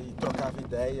explicava e trocava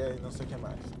ideia e não sei o que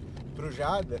mais. Pro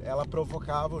Jader, ela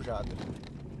provocava o Jader.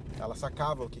 Ela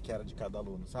sacava o que era de cada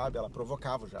aluno, sabe? Ela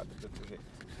provocava o Jader de outro jeito.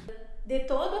 De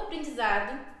todo o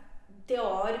aprendizado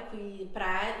teórico e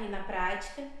na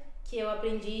prática, que eu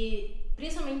aprendi,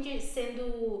 principalmente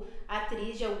sendo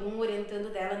atriz de algum,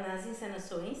 orientando dela nas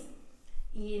encenações,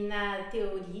 e na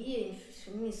teoria,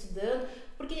 enfim, estudando,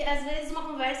 porque às vezes uma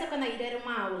conversa com a Nair era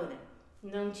uma aula, né?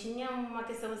 Não tinha uma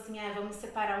questão assim, vamos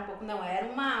separar um pouco, não, era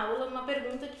uma aula, uma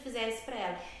pergunta que fizesse pra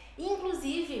ela.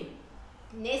 Inclusive,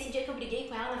 nesse dia que eu briguei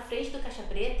com ela na frente do Caixa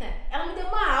Preta, ela me deu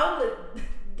uma aula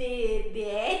de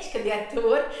ética, de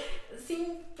ator,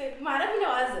 assim,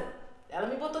 maravilhosa. Ela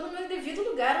me botou no meu devido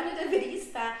lugar onde eu deveria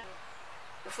estar.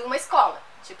 Eu fui uma escola,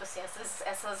 tipo assim,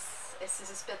 esses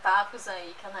espetáculos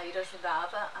aí que a Nair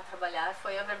ajudava a trabalhar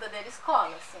foi a verdadeira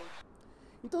escola, assim.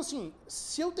 Então, assim,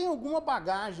 se eu tenho alguma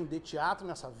bagagem de teatro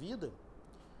nessa vida,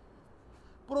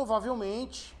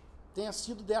 provavelmente tenha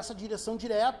sido dessa direção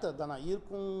direta da Nair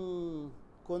quando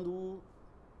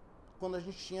a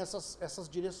gente tinha essas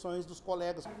direções dos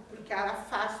colegas. Porque ela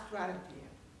faz tu arder,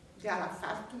 ela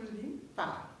faz tu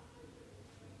limpar.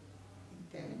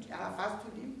 Entende? Ela faz tu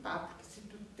limpar, porque se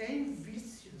tu tem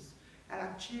vícios,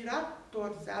 ela tira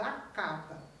todos, ela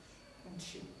acaba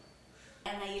contigo.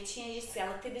 A Nair tinha isso,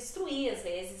 ela te destruía às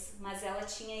vezes, mas ela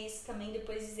tinha isso também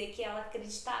depois de dizer que ela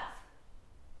acreditava,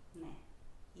 né?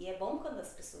 E é bom quando as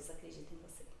pessoas acreditam em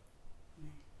você, né?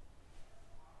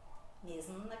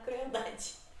 Mesmo na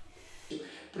crueldade.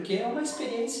 Porque é uma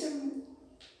experiência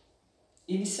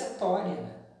iniciatória,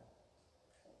 né?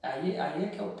 Aí é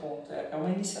que é o ponto, é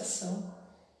uma iniciação.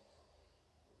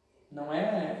 Não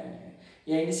é...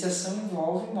 E a iniciação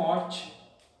envolve morte.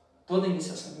 Toda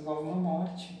iniciação envolve uma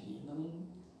morte.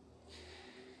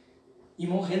 E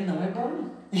morrer não é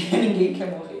bom. Ninguém quer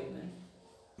morrer, né?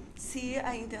 Se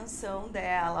a intenção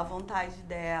dela, a vontade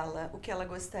dela, o que ela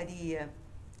gostaria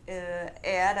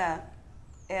era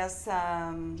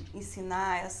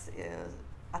ensinar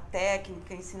a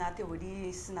técnica, ensinar a teoria,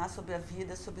 ensinar sobre a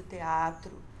vida, sobre o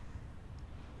teatro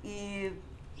e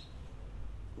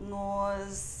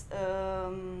nos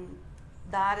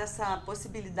dar essa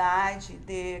possibilidade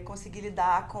de conseguir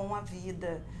lidar com a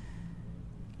vida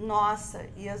nossa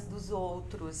e as dos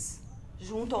outros,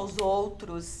 junto aos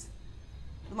outros,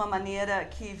 de uma maneira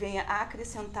que venha a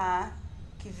acrescentar,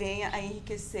 que venha a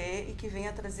enriquecer e que venha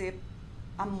a trazer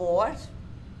amor,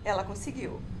 ela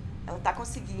conseguiu. Ela está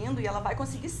conseguindo e ela vai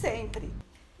conseguir sempre.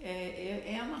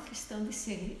 É uma questão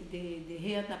de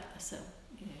readaptação,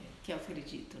 que eu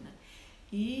acredito, né?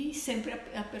 E sempre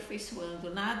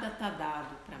aperfeiçoando, nada está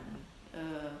dado para mim.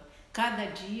 Cada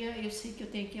dia eu sei que eu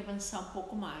tenho que avançar um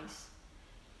pouco mais.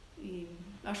 E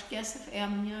acho que essa é a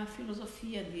minha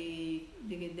filosofia de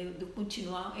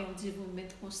continuar, é um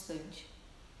desenvolvimento constante.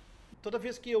 Toda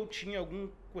vez que eu tinha algum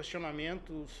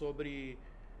questionamento sobre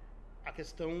a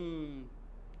questão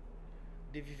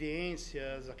de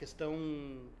vivências, a questão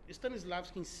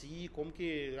Stanislávski em si, como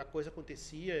que a coisa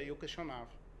acontecia, eu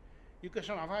questionava. E eu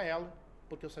questionava ela,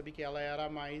 porque eu sabia que ela era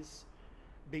mais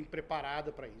bem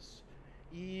preparada para isso.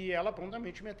 E ela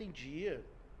prontamente me atendia.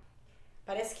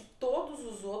 Parece que todos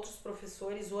os outros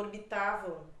professores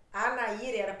orbitavam. A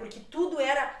Nair era, porque tudo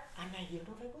era, a Nair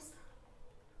não vai gostar.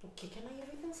 O que a Nair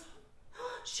vai pensar?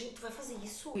 Gente, tu vai fazer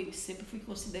isso? Eu sempre fui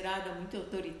considerada muito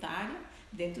autoritária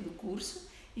dentro do curso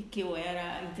e que eu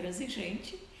era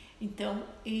intransigente. Então,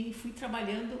 e fui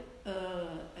trabalhando,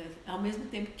 ao mesmo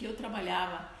tempo que eu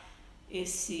trabalhava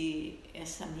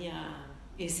essa minha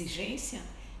exigência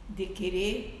de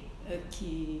querer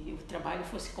que o trabalho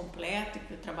fosse completo,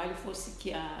 que o trabalho fosse,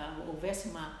 que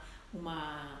houvesse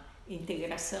uma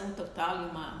integração total e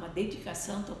uma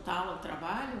dedicação total ao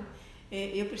trabalho,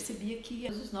 eu percebia que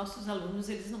os nossos alunos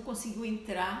eles não conseguiam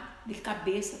entrar de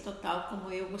cabeça total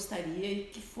como eu gostaria e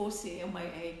que fosse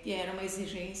que era uma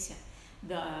exigência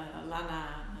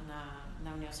lá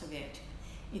na União Soviética.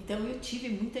 Então eu tive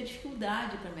muita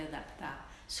dificuldade para me adaptar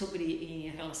em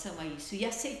relação a isso e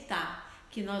aceitar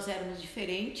que nós éramos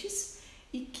diferentes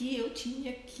e que eu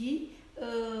tinha que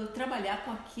trabalhar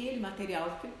com aquele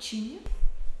material que eu tinha.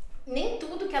 Nem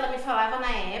tudo que ela me falava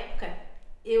na época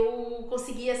eu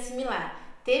conseguia assimilar.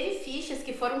 Teve fichas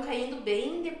que foram caindo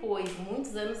bem depois,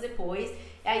 muitos anos depois,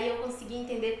 aí eu consegui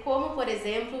entender como, por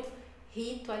exemplo,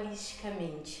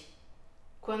 ritualisticamente.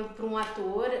 Quando para um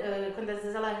ator, quando às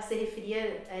vezes ela se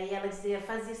referia, aí ela dizia,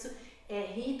 faz isso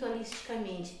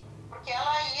ritualisticamente. Porque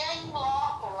ela ia em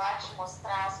loco lá te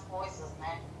mostrar as coisas,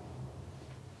 né?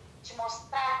 Te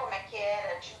mostrar como é que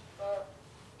era,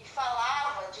 e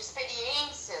falava de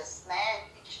experiências, né?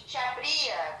 Que te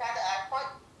abria,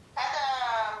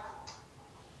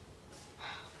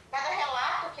 cada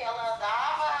relato que ela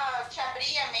dava te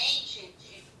abria a mente,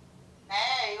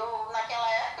 né?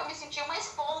 Naquela época eu me sentia uma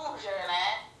esponja,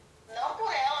 né? Não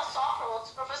por ela só, por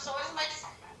outros professores, mas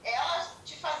ela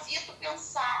te fazia tu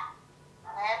pensar,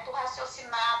 né? Tu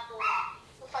raciocinar,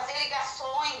 tu fazer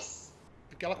ligações.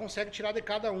 Porque ela consegue tirar de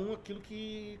cada um aquilo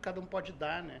que cada um pode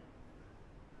dar, né?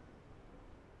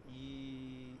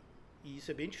 E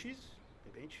isso é bem difícil, é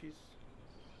bem difícil.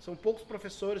 São poucos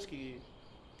professores que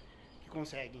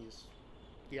conseguem isso.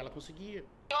 E ela conseguia.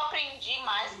 Eu aprendi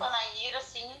mais com a Nair,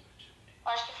 assim,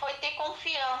 eu acho que foi ter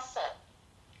confiança.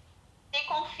 Ter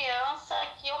confiança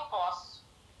que eu posso,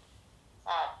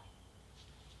 sabe?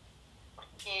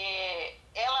 Porque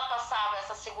ela passava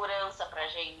essa segurança pra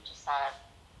gente, sabe?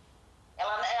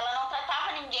 Ela não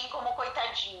tratava ninguém como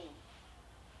coitadinho,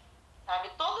 sabe?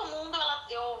 Todo mundo,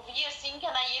 eu via assim que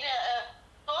a Nair,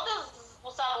 todos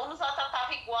os alunos ela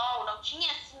tratava igual, não tinha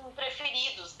assim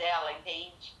preferidos dela,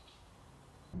 entende?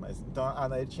 Mas então a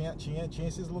Nair tinha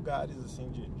esses lugares assim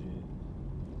de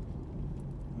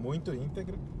muito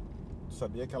íntegra. Tu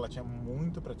sabia que ela tinha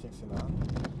muito para te ensinar.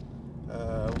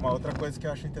 Uma outra coisa que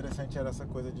eu acho interessante era essa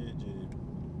coisa de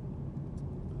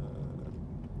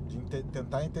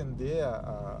tentar entender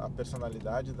a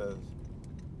personalidade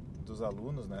dos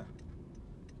alunos, né?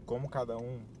 Como cada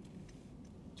um,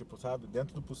 tipo, sabe,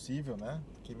 dentro do possível, né?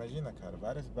 Porque imagina, cara,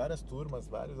 várias turmas,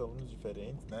 vários alunos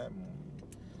diferentes, né?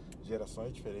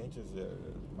 Gerações diferentes,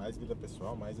 mais vida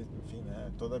pessoal, mais, enfim,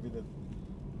 né? Toda a vida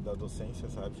da docência,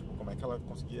 sabe? Tipo, como é que ela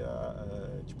conseguia,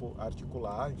 tipo,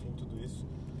 articular, enfim, tudo isso.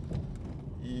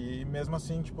 E mesmo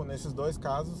assim, tipo, nesses dois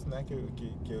casos, né, que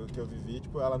eu vivi,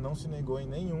 tipo, ela não se negou em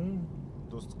nenhum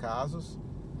dos casos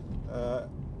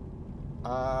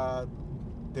a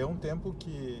ter um tempo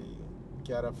que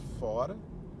era fora,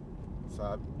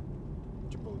 sabe?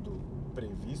 Tipo, do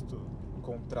previsto,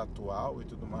 contratual e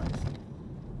tudo mais.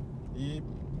 E,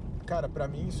 cara, pra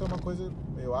mim isso é uma coisa,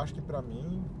 eu acho que pra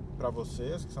mim, pra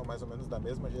vocês, que são mais ou menos da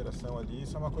mesma geração ali,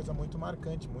 isso é uma coisa muito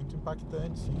marcante, muito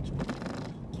impactante, assim, tipo,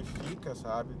 que fica,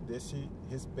 sabe, desse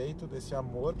respeito, desse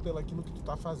amor pelo aquilo que tu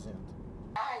tá fazendo.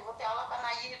 Eu vou ter aula com a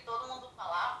Nair e todo mundo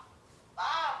falar,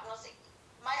 não sei,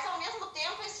 mas ao mesmo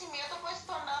tempo esse medo foi se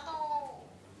tornando,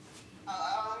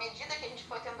 à medida que a gente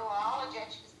foi tendo aula de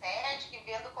ética estética e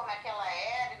vendo como é que ela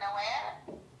era e não era,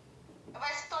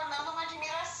 vai se tornando uma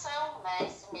admiração, né,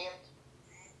 esse medo.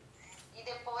 E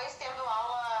depois tendo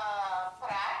aula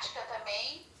prática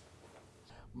também.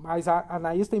 Mas a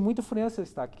Anaís tem muita influência de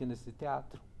estar aqui nesse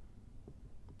teatro.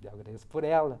 Eu agradeço por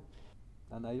ela.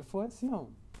 A Nair foi assim,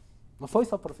 não foi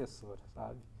só professora,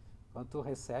 sabe? Quando tu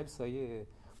recebe isso aí,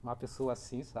 uma pessoa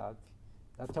assim, sabe?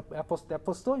 Ela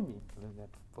apostou em mim, né?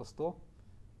 Apostou.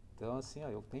 Então, assim,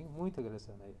 eu tenho muito a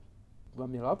agradecer a Nair. O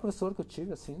melhor professor que eu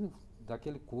tive, assim,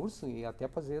 daquele curso, e até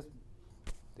fazer,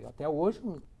 até hoje.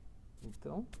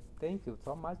 Então, tem que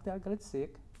só mais ter a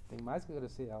agradecer. Tem mais que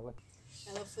agradecer ela.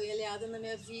 Ela foi aliada na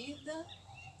minha vida,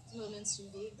 nos momentos de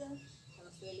vida.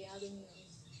 Ela foi aliada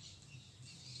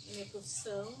na minha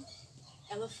profissão.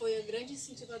 Ela foi a grande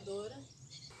incentivadora.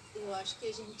 Eu acho que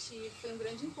a gente foi um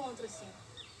grande encontro, assim,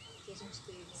 que a gente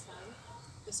teve, sabe?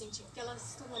 Eu senti que ela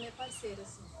se tornou minha parceira,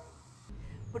 assim.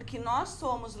 Porque nós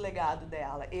somos o legado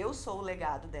dela. Eu sou o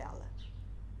legado dela.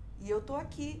 E eu tô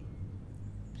aqui.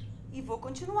 E vou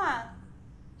continuar.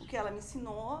 O que ela me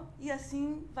ensinou, e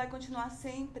assim vai continuar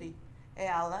sempre.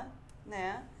 Ela,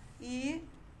 né? E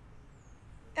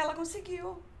ela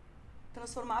conseguiu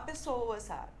transformar pessoas,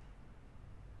 sabe?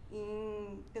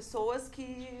 Em pessoas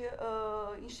que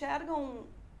enxergam,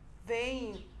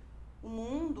 veem o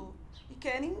mundo e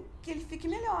querem que ele fique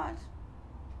melhor.